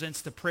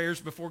represents the prayers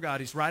before God.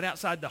 He's right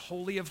outside the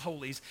Holy of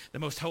Holies, the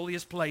most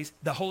holiest place,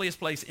 the holiest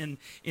place in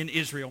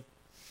Israel.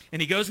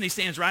 And he goes and he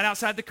stands right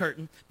outside the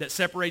curtain that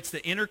separates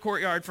the inner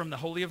courtyard from the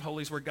Holy of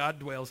Holies where God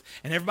dwells.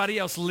 And everybody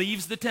else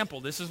leaves the temple.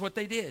 This is what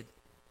they did.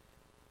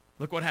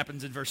 Look what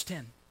happens in verse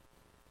 10.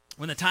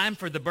 When the time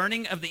for the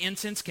burning of the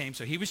incense came,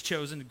 so he was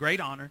chosen, great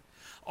honor,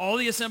 all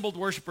the assembled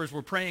worshipers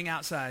were praying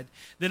outside.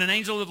 Then an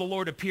angel of the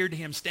Lord appeared to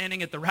him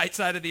standing at the right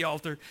side of the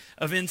altar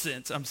of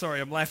incense. I'm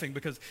sorry, I'm laughing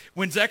because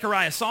when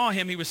Zechariah saw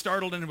him, he was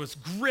startled and was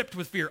gripped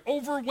with fear,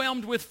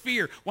 overwhelmed with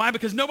fear. Why?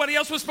 Because nobody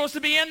else was supposed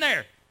to be in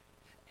there.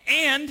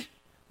 And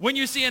when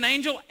you see an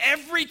angel,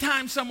 every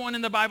time someone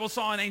in the Bible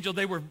saw an angel,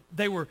 they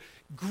were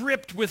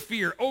gripped with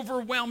fear,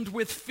 overwhelmed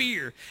with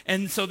fear.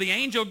 And so the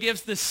angel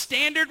gives the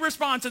standard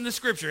response in the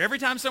scripture. Every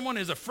time someone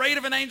is afraid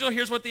of an angel,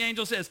 here's what the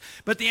angel says.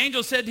 But the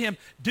angel said to him,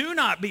 do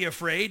not be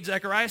afraid,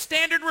 Zechariah.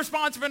 Standard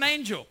response of an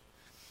angel.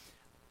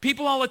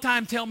 People all the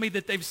time tell me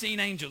that they've seen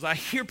angels. I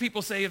hear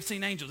people say I've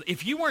seen angels.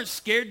 If you weren't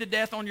scared to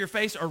death on your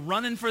face or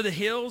running for the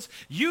hills,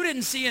 you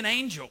didn't see an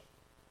angel.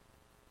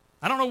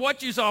 I don't know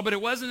what you saw, but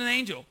it wasn't an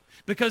angel.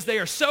 Because they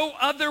are so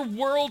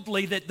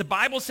otherworldly that the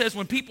Bible says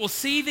when people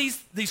see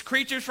these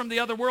creatures from the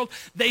other world,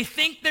 they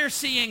think they're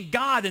seeing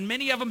God, and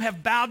many of them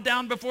have bowed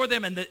down before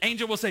them, and the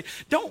angel will say,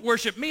 don't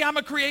worship me, I'm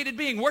a created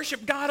being,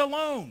 worship God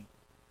alone.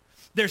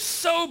 They're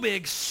so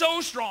big,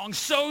 so strong,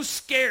 so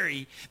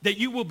scary that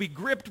you will be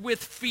gripped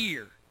with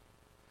fear.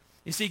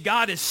 You see,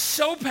 God is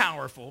so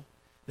powerful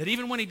that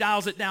even when he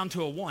dials it down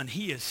to a 1,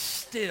 he is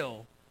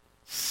still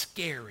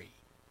scary.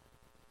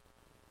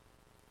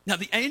 Now,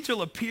 the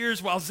angel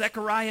appears while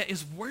Zechariah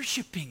is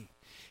worshiping.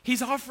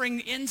 He's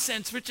offering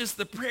incense, which is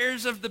the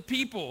prayers of the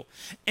people.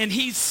 And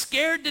he's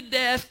scared to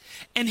death,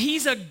 and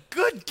he's a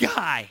good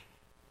guy.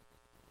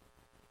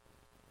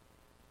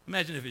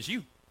 Imagine if it's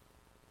you.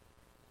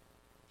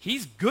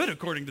 He's good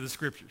according to the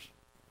scriptures.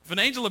 If an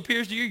angel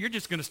appears to you, you're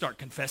just going to start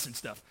confessing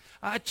stuff.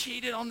 I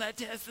cheated on that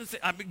test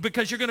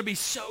because you're going to be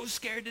so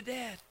scared to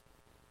death.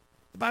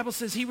 The Bible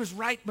says he was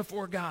right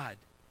before God.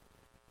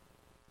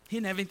 He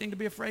didn't have anything to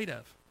be afraid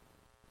of.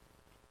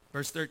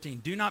 Verse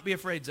 13, do not be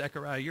afraid,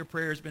 Zechariah. Your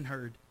prayer has been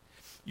heard.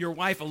 Your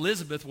wife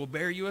Elizabeth will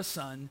bear you a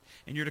son,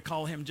 and you're to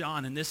call him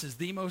John. And this is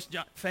the most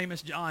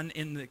famous John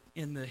in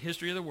the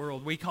history of the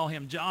world. We call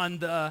him John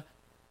the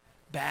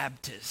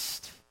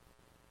Baptist.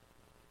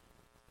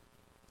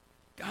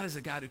 God is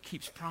a God who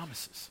keeps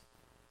promises.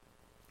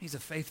 He's a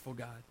faithful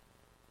God.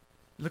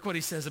 Look what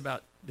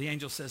the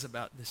angel says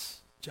about this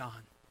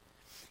John.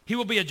 He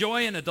will be a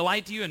joy and a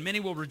delight to you, and many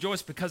will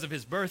rejoice because of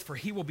his birth, for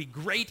he will be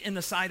great in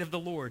the sight of the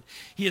Lord.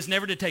 He is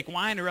never to take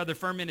wine or other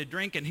fermented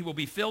drink, and he will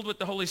be filled with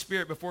the Holy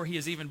Spirit before he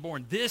is even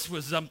born. This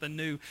was something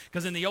new,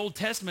 because in the Old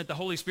Testament, the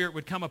Holy Spirit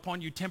would come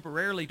upon you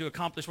temporarily to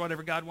accomplish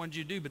whatever God wanted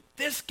you to do. But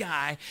this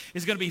guy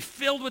is going to be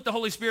filled with the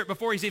Holy Spirit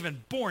before he's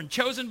even born,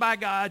 chosen by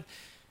God,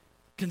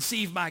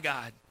 conceived by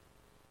God.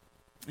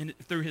 And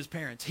through his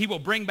parents. He will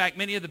bring back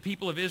many of the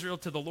people of Israel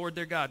to the Lord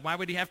their God. Why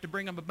would he have to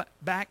bring them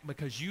back?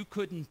 Because you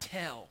couldn't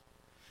tell.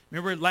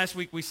 Remember last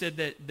week we said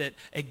that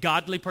a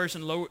godly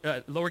person,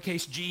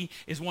 lowercase g,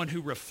 is one who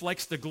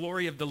reflects the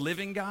glory of the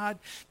living God.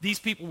 These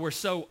people were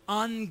so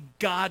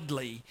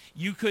ungodly,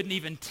 you couldn't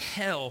even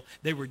tell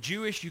they were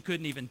Jewish. You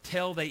couldn't even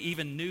tell they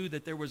even knew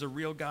that there was a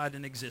real God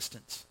in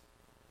existence.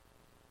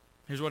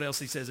 Here's what else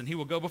he says. And he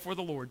will go before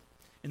the Lord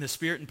in the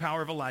spirit and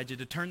power of Elijah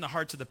to turn the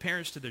hearts of the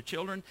parents to their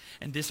children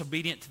and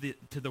disobedient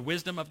to the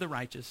wisdom of the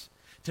righteous,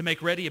 to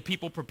make ready a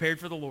people prepared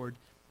for the Lord.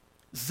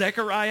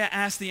 Zechariah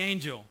asked the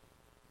angel,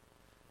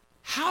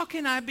 how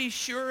can I be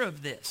sure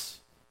of this?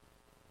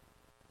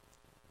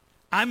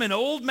 I'm an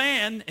old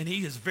man, and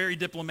he is very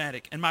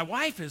diplomatic, and my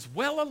wife is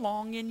well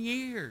along in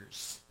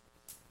years.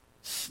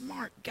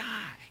 Smart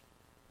guy.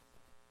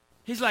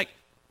 He's like,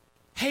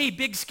 hey,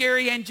 big,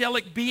 scary,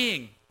 angelic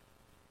being.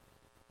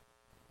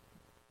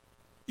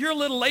 You're a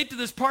little late to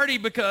this party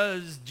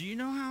because do you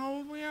know how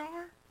old we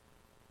are?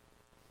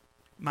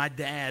 my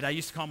dad, I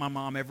used to call my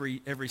mom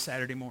every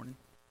Saturday morning.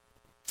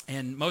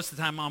 And most of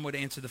the time, Mom would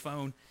answer the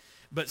phone.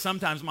 But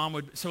sometimes Mom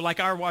would, so like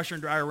our washer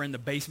and dryer were in the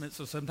basement,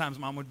 so sometimes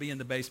Mom would be in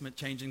the basement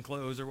changing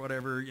clothes or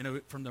whatever,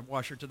 from the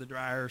washer to the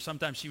dryer, or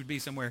sometimes she would be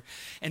somewhere.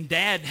 And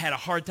Dad had a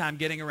hard time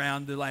getting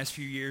around the last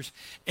few years,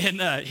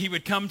 and he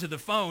would come to the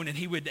phone, and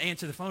he would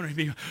answer the phone, and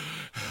he'd be,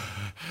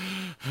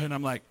 and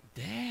I'm like,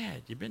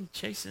 Dad, you been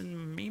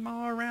chasing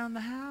Meemaw around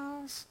the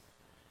house?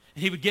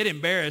 And he would get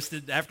embarrassed.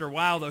 After a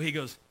while, though, he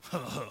goes,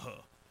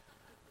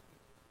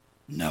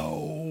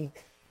 no,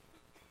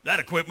 that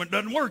equipment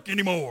doesn't work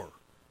anymore.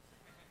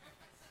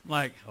 I'm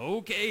like,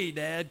 okay,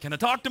 Dad, can I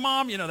talk to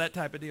Mom? That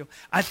type of deal.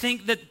 I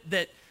think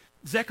that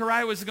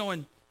Zechariah was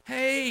going,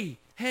 hey,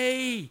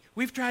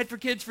 we've tried for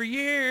kids for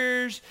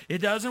years. It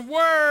doesn't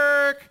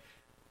work.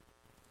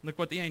 Look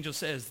what the angel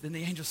says. Then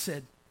the angel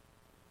said,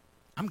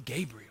 I'm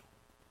Gabriel.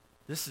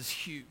 This is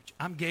huge.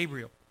 I'm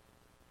Gabriel.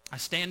 I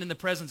stand in the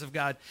presence of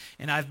God,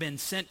 and I've been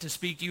sent to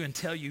speak to you and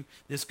tell you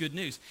this good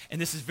news.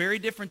 And this is very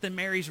different than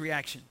Mary's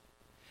reaction.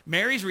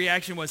 Mary's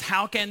reaction was,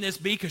 how can this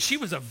be? Because she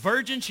was a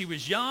virgin, she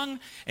was young,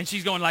 and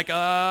she's going like,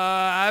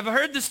 I've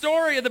heard the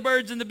story of the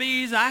birds and the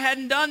bees. I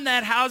hadn't done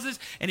that, houses.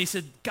 And he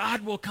said,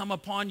 God will come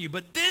upon you.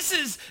 But this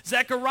is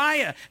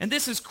Zechariah, and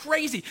this is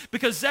crazy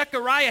because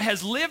Zechariah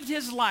has lived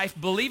his life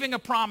believing a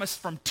promise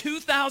from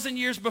 2,000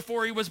 years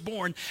before he was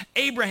born.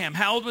 Abraham,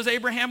 how old was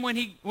Abraham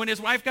when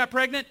his wife got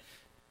pregnant?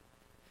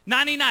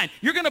 99.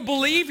 You're going to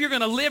believe, you're going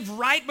to live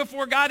right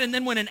before God, and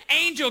then when an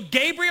angel,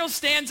 Gabriel,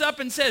 stands up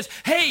and says,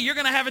 hey, you're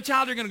going to have a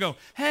child, you're going to go,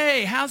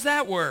 hey, how's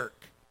that work?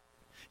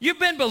 You've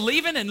been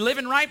believing and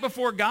living right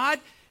before God.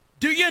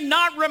 Do you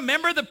not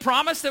remember the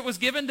promise that was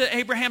given to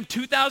Abraham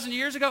 2,000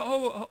 years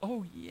ago?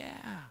 Oh, yeah.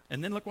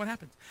 And then look what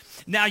happens.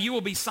 Now you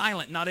will be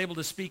silent, not able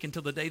to speak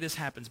until the day this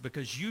happens,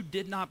 because you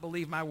did not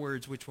believe my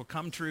words, which will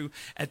come true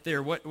at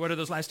their, what are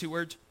those last two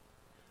words?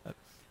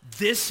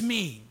 This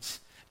means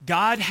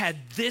God had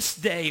this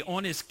day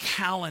on his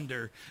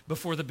calendar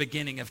before the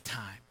beginning of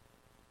time.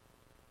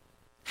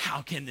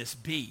 How can this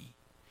be?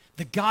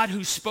 The God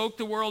who spoke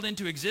the world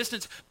into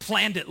existence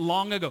planned it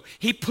long ago.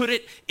 He put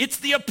it, it's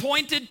the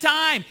appointed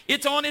time.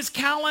 It's on his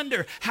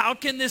calendar. How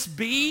can this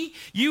be?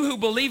 You who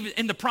believe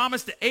in the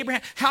promise to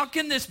Abraham, how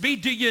can this be?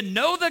 Do you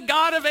know the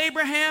God of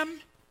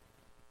Abraham?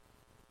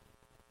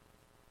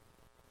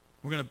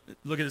 We're going to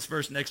look at this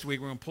verse next week.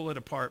 We're going to pull it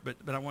apart,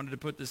 but I wanted to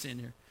put this in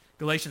here.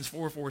 Galatians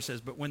 4:4 says,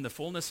 but when the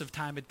fullness of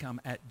time had come,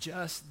 at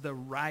just the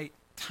right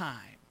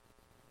time,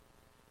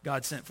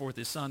 God sent forth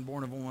his son,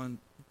 born of a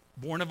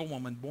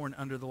woman, born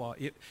under the law.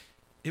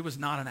 It was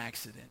not an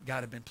accident.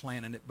 God had been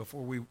planning it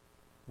before we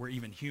were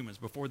even humans,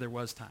 before there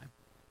was time.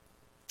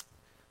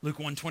 Luke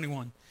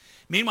 1:21.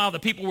 Meanwhile, the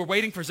people were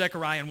waiting for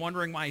Zechariah and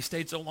wondering why he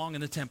stayed so long in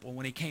the temple.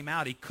 When he came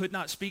out, he could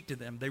not speak to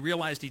them. They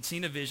realized he'd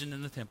seen a vision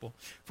in the temple,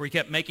 for he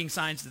kept making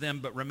signs to them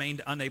but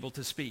remained unable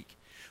to speak.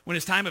 When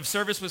his time of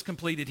service was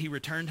completed, he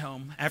returned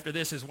home. After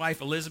this, his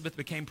wife Elizabeth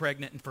became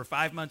pregnant and for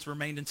 5 months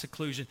remained in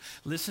seclusion.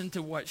 Listen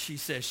to what she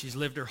says. She's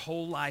lived her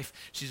whole life.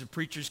 She's a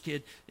preacher's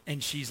kid,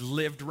 and she's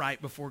lived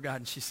right before God.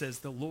 And she says,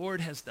 the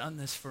Lord has done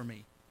this for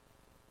me.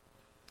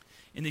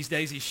 In these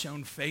days, he's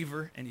shown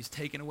favor, and he's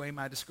taken away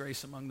my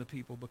disgrace among the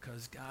people,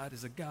 because God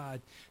is a God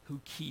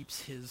who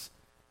keeps his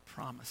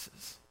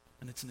promises.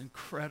 And it's an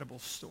incredible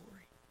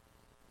story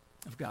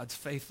of God's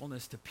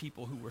faithfulness to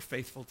people who were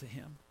faithful to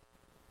him.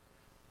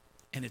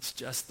 And it's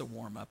just the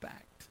warm-up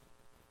act.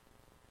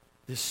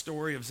 This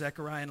story of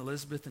Zechariah and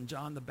Elizabeth and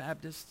John the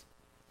Baptist,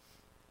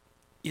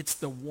 it's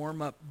the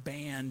warm-up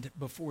band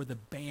before the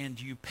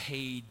band you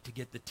paid to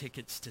get the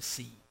tickets to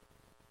see.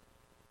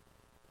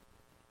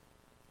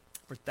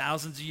 For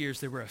thousands of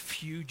years, there were a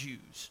few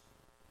Jews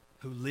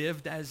who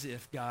lived as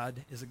if God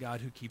is a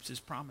God who keeps his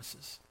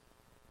promises.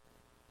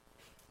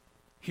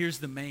 Here's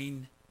the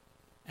main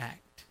act.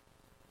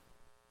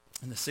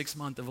 In the 6th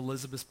month of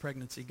Elizabeth's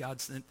pregnancy,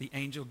 God sent the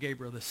angel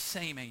Gabriel, the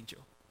same angel,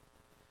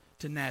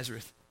 to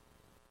Nazareth,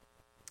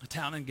 a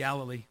town in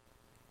Galilee,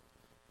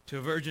 to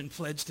a virgin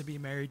pledged to be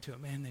married to a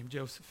man named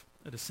Joseph,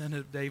 a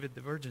descendant of David.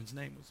 The virgin's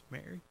name was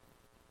Mary.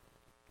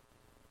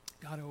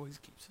 God always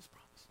keeps his promise.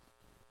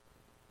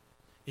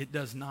 It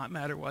does not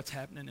matter what's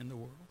happening in the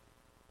world.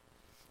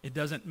 It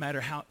doesn't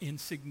matter how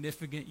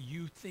insignificant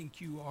you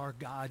think you are.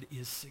 God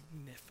is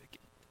significant.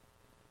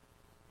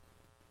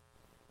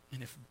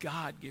 And if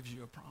God gives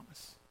you a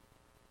promise,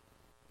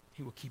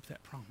 he will keep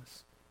that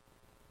promise.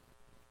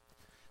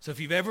 So if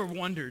you've ever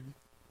wondered,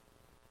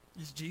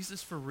 is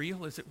Jesus for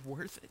real? Is it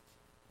worth it?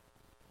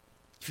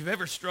 If you've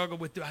ever struggled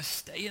with, do I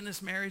stay in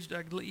this marriage? Do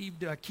I leave?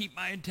 Do I keep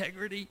my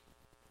integrity?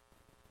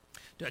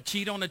 Do I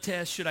cheat on a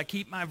test? Should I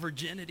keep my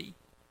virginity?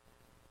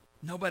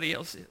 Nobody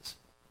else is.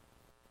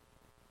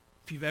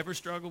 If you've ever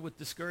struggled with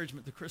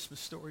discouragement, the Christmas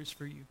story is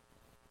for you.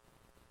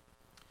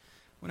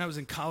 When I was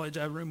in college,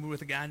 I roomed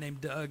with a guy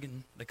named Doug,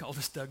 and they called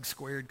us Doug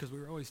Squared because we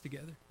were always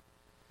together.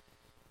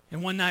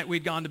 And one night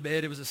we'd gone to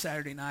bed. It was a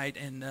Saturday night,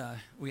 and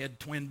we had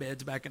twin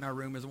beds back in our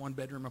room. It was a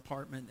one-bedroom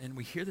apartment, and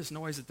we hear this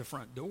noise at the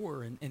front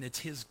door, and it's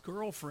his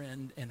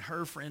girlfriend and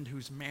her friend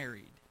who's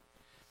married,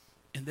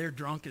 and they're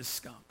drunk as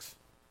skunks.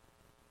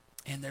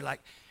 And they're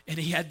like, and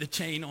he had the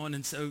chain on,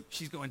 and so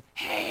she's going,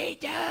 "Hey,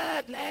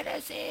 Doug, let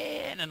us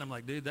in." And I'm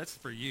like, "Dude, that's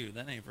for you.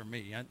 That ain't for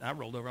me." I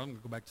rolled over. I'm going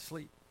to go back to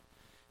sleep.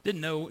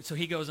 Didn't know, so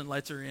he goes and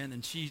lets her in,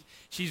 and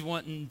she's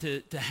wanting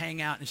to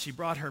hang out, and she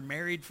brought her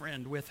married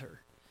friend with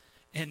her.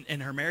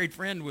 And her married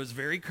friend was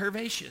very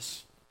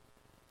curvaceous.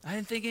 I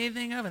didn't think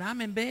anything of it.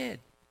 I'm in bed.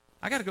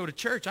 I got to go to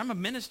church. I'm a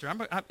minister.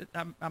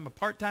 I'm a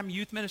part-time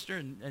youth minister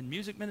and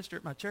music minister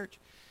at my church.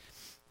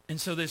 And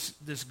so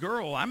this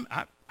girl,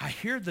 I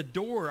hear the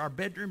door, our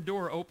bedroom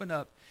door open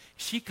up.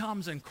 She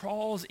comes and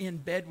crawls in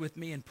bed with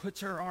me and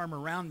puts her arm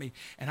around me.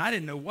 And I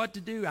didn't know what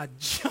to do. I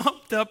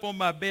jumped up on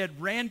my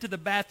bed, ran to the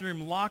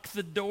bathroom, locked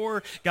the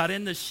door, got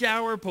in the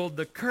shower, pulled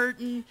the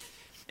curtain.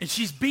 And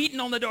she's beating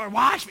on the door.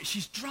 "Wash me."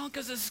 She's drunk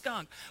as a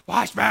skunk.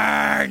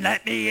 "Washburn,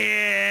 let me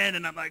in."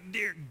 And I'm like,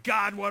 "Dear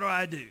God, what do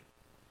I do?"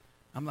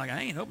 I'm like,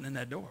 "I ain't opening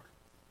that door."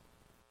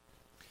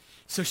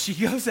 So she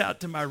goes out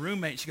to my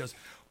roommate. She goes,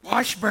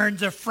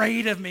 "Washburn's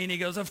afraid of me." And he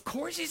goes, "Of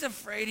course he's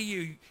afraid of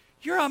you.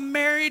 You're a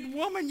married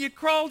woman. You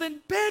crawled in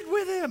bed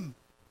with him."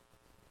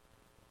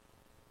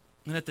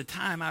 And at the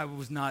time, I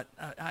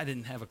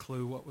didn't have a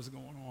clue what was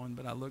going on.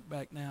 But I look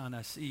back now and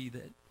I see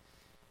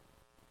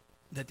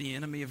that the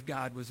enemy of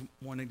God was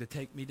wanting to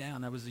take me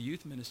down. I was a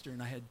youth minister,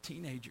 and I had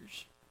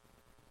teenagers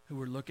who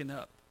were looking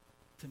up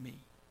to me.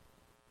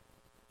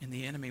 And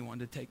the enemy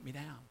wanted to take me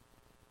down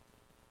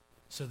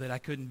so that I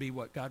couldn't be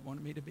what God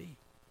wanted me to be.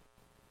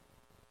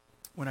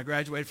 When I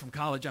graduated from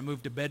college, I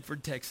moved to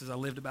Bedford, Texas. I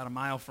lived about a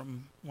mile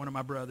from one of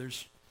my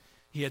brothers.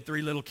 He had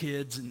 3 little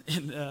kids,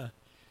 and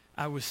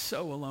I was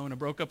so alone. I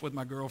broke up with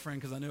my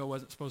girlfriend because I knew I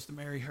wasn't supposed to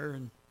marry her,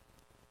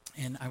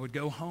 and I would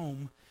go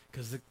home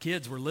because the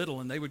kids were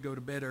little, and they would go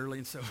to bed early,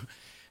 and so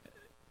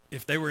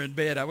if they were in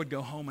bed, I would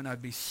go home, and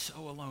I'd be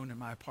so alone in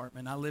my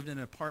apartment. I lived in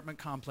an apartment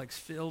complex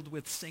filled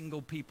with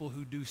single people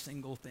who do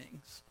single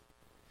things.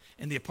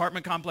 In the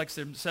apartment complex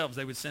themselves,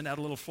 they would send out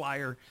a little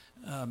flyer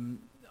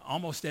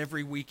almost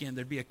every weekend.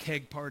 There'd be a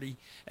keg party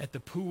at the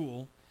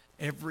pool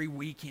every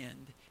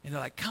weekend. And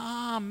they're like,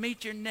 "Come,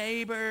 meet your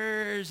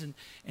neighbors."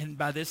 And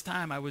by this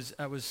time, I was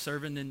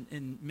serving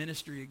in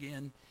ministry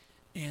again.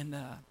 And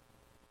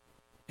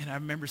I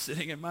remember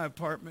sitting in my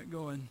apartment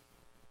going,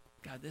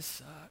 "God, this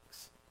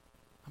sucks.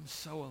 I'm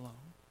so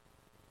alone."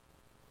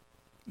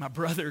 My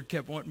brother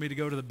kept wanting me to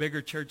go to the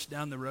bigger church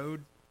down the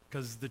road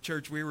because the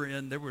church we were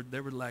in, there were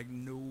like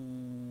no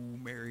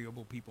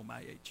marriageable people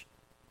my age.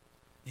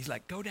 He's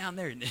like, "Go down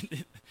there." And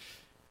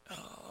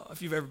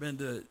if you've ever been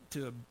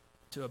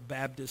to a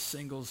Baptist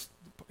singles,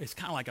 it's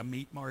kind of like a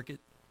meat market.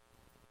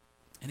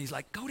 And he's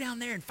like, "Go down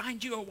there and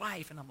find you a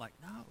wife." And I'm like,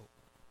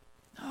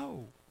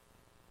 no.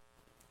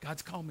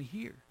 God's called me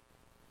here.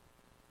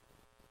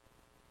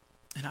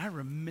 And I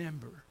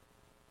remember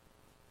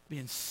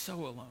being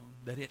so alone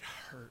that it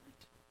hurt.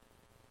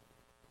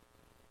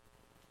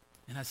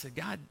 And I said,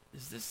 "God,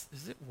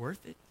 is it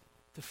worth it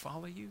to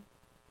follow you?"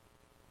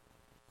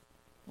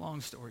 Long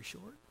story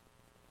short,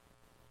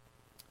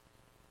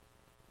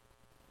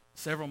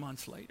 several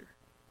months later,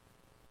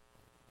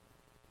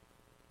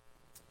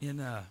 in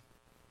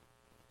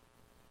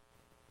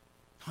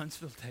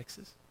Huntsville,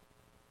 Texas,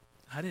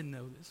 I didn't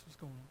know this was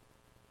going on.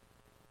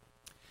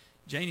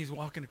 Janie's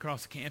walking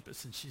across the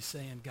campus, and she's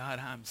saying, "God,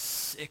 I'm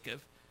sick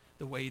of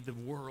the way the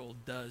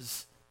world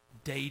does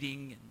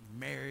dating and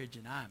marriage,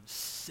 and I'm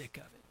sick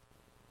of it.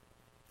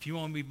 If you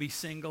want me to be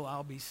single,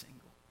 I'll be single.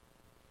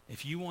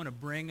 If you want to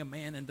bring a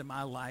man into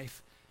my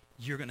life,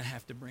 you're going to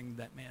have to bring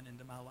that man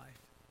into my life."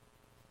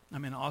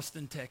 I'm in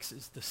Austin,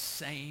 Texas, the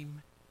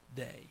same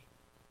day.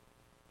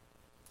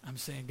 I'm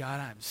saying, "God,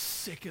 I'm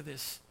sick of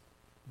this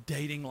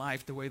dating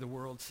life the way the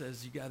world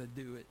says you got to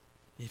do it.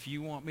 If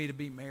you want me to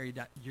be married,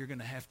 you're going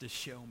to have to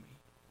show me."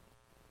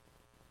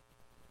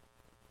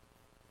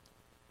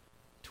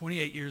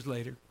 28 years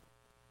later,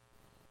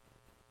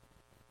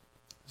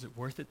 is it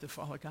worth it to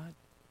follow God?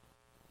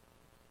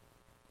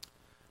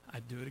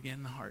 I'd do it again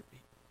in a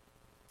heartbeat.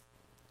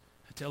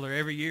 I tell her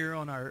every year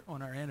on our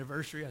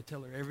anniversary. I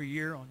tell her every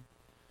year on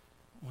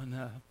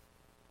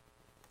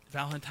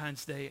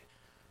Valentine's Day,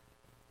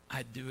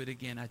 I'd do it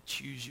again. I'd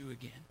choose you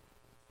again.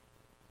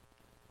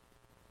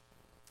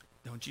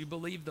 Don't you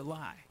believe the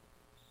lie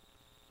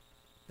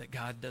that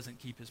God doesn't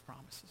keep his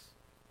promises.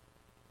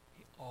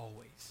 He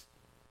always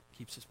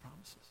keeps his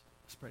promises.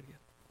 Let's pray together.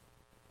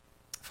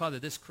 Father,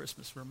 this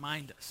Christmas,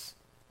 remind us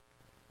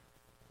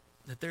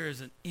that there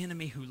is an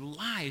enemy who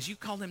lies. You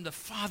call him the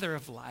father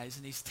of lies,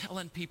 and he's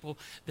telling people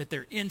that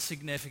they're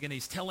insignificant.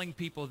 He's telling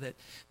people that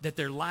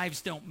their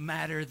lives don't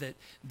matter, that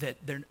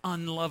they're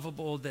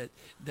unlovable, that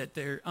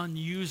they're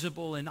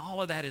unusable, and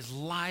all of that is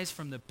lies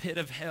from the pit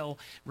of hell.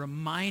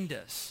 Remind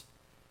us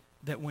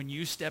that when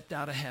you stepped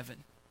out of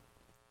heaven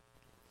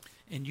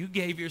and you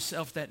gave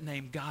yourself that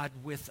name, God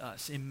with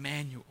us,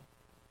 Emmanuel,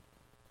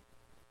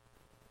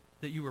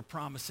 that you were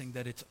promising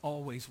that it's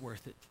always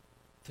worth it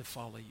to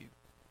follow you.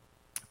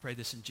 I pray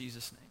this in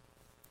Jesus'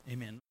 name.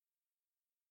 Amen.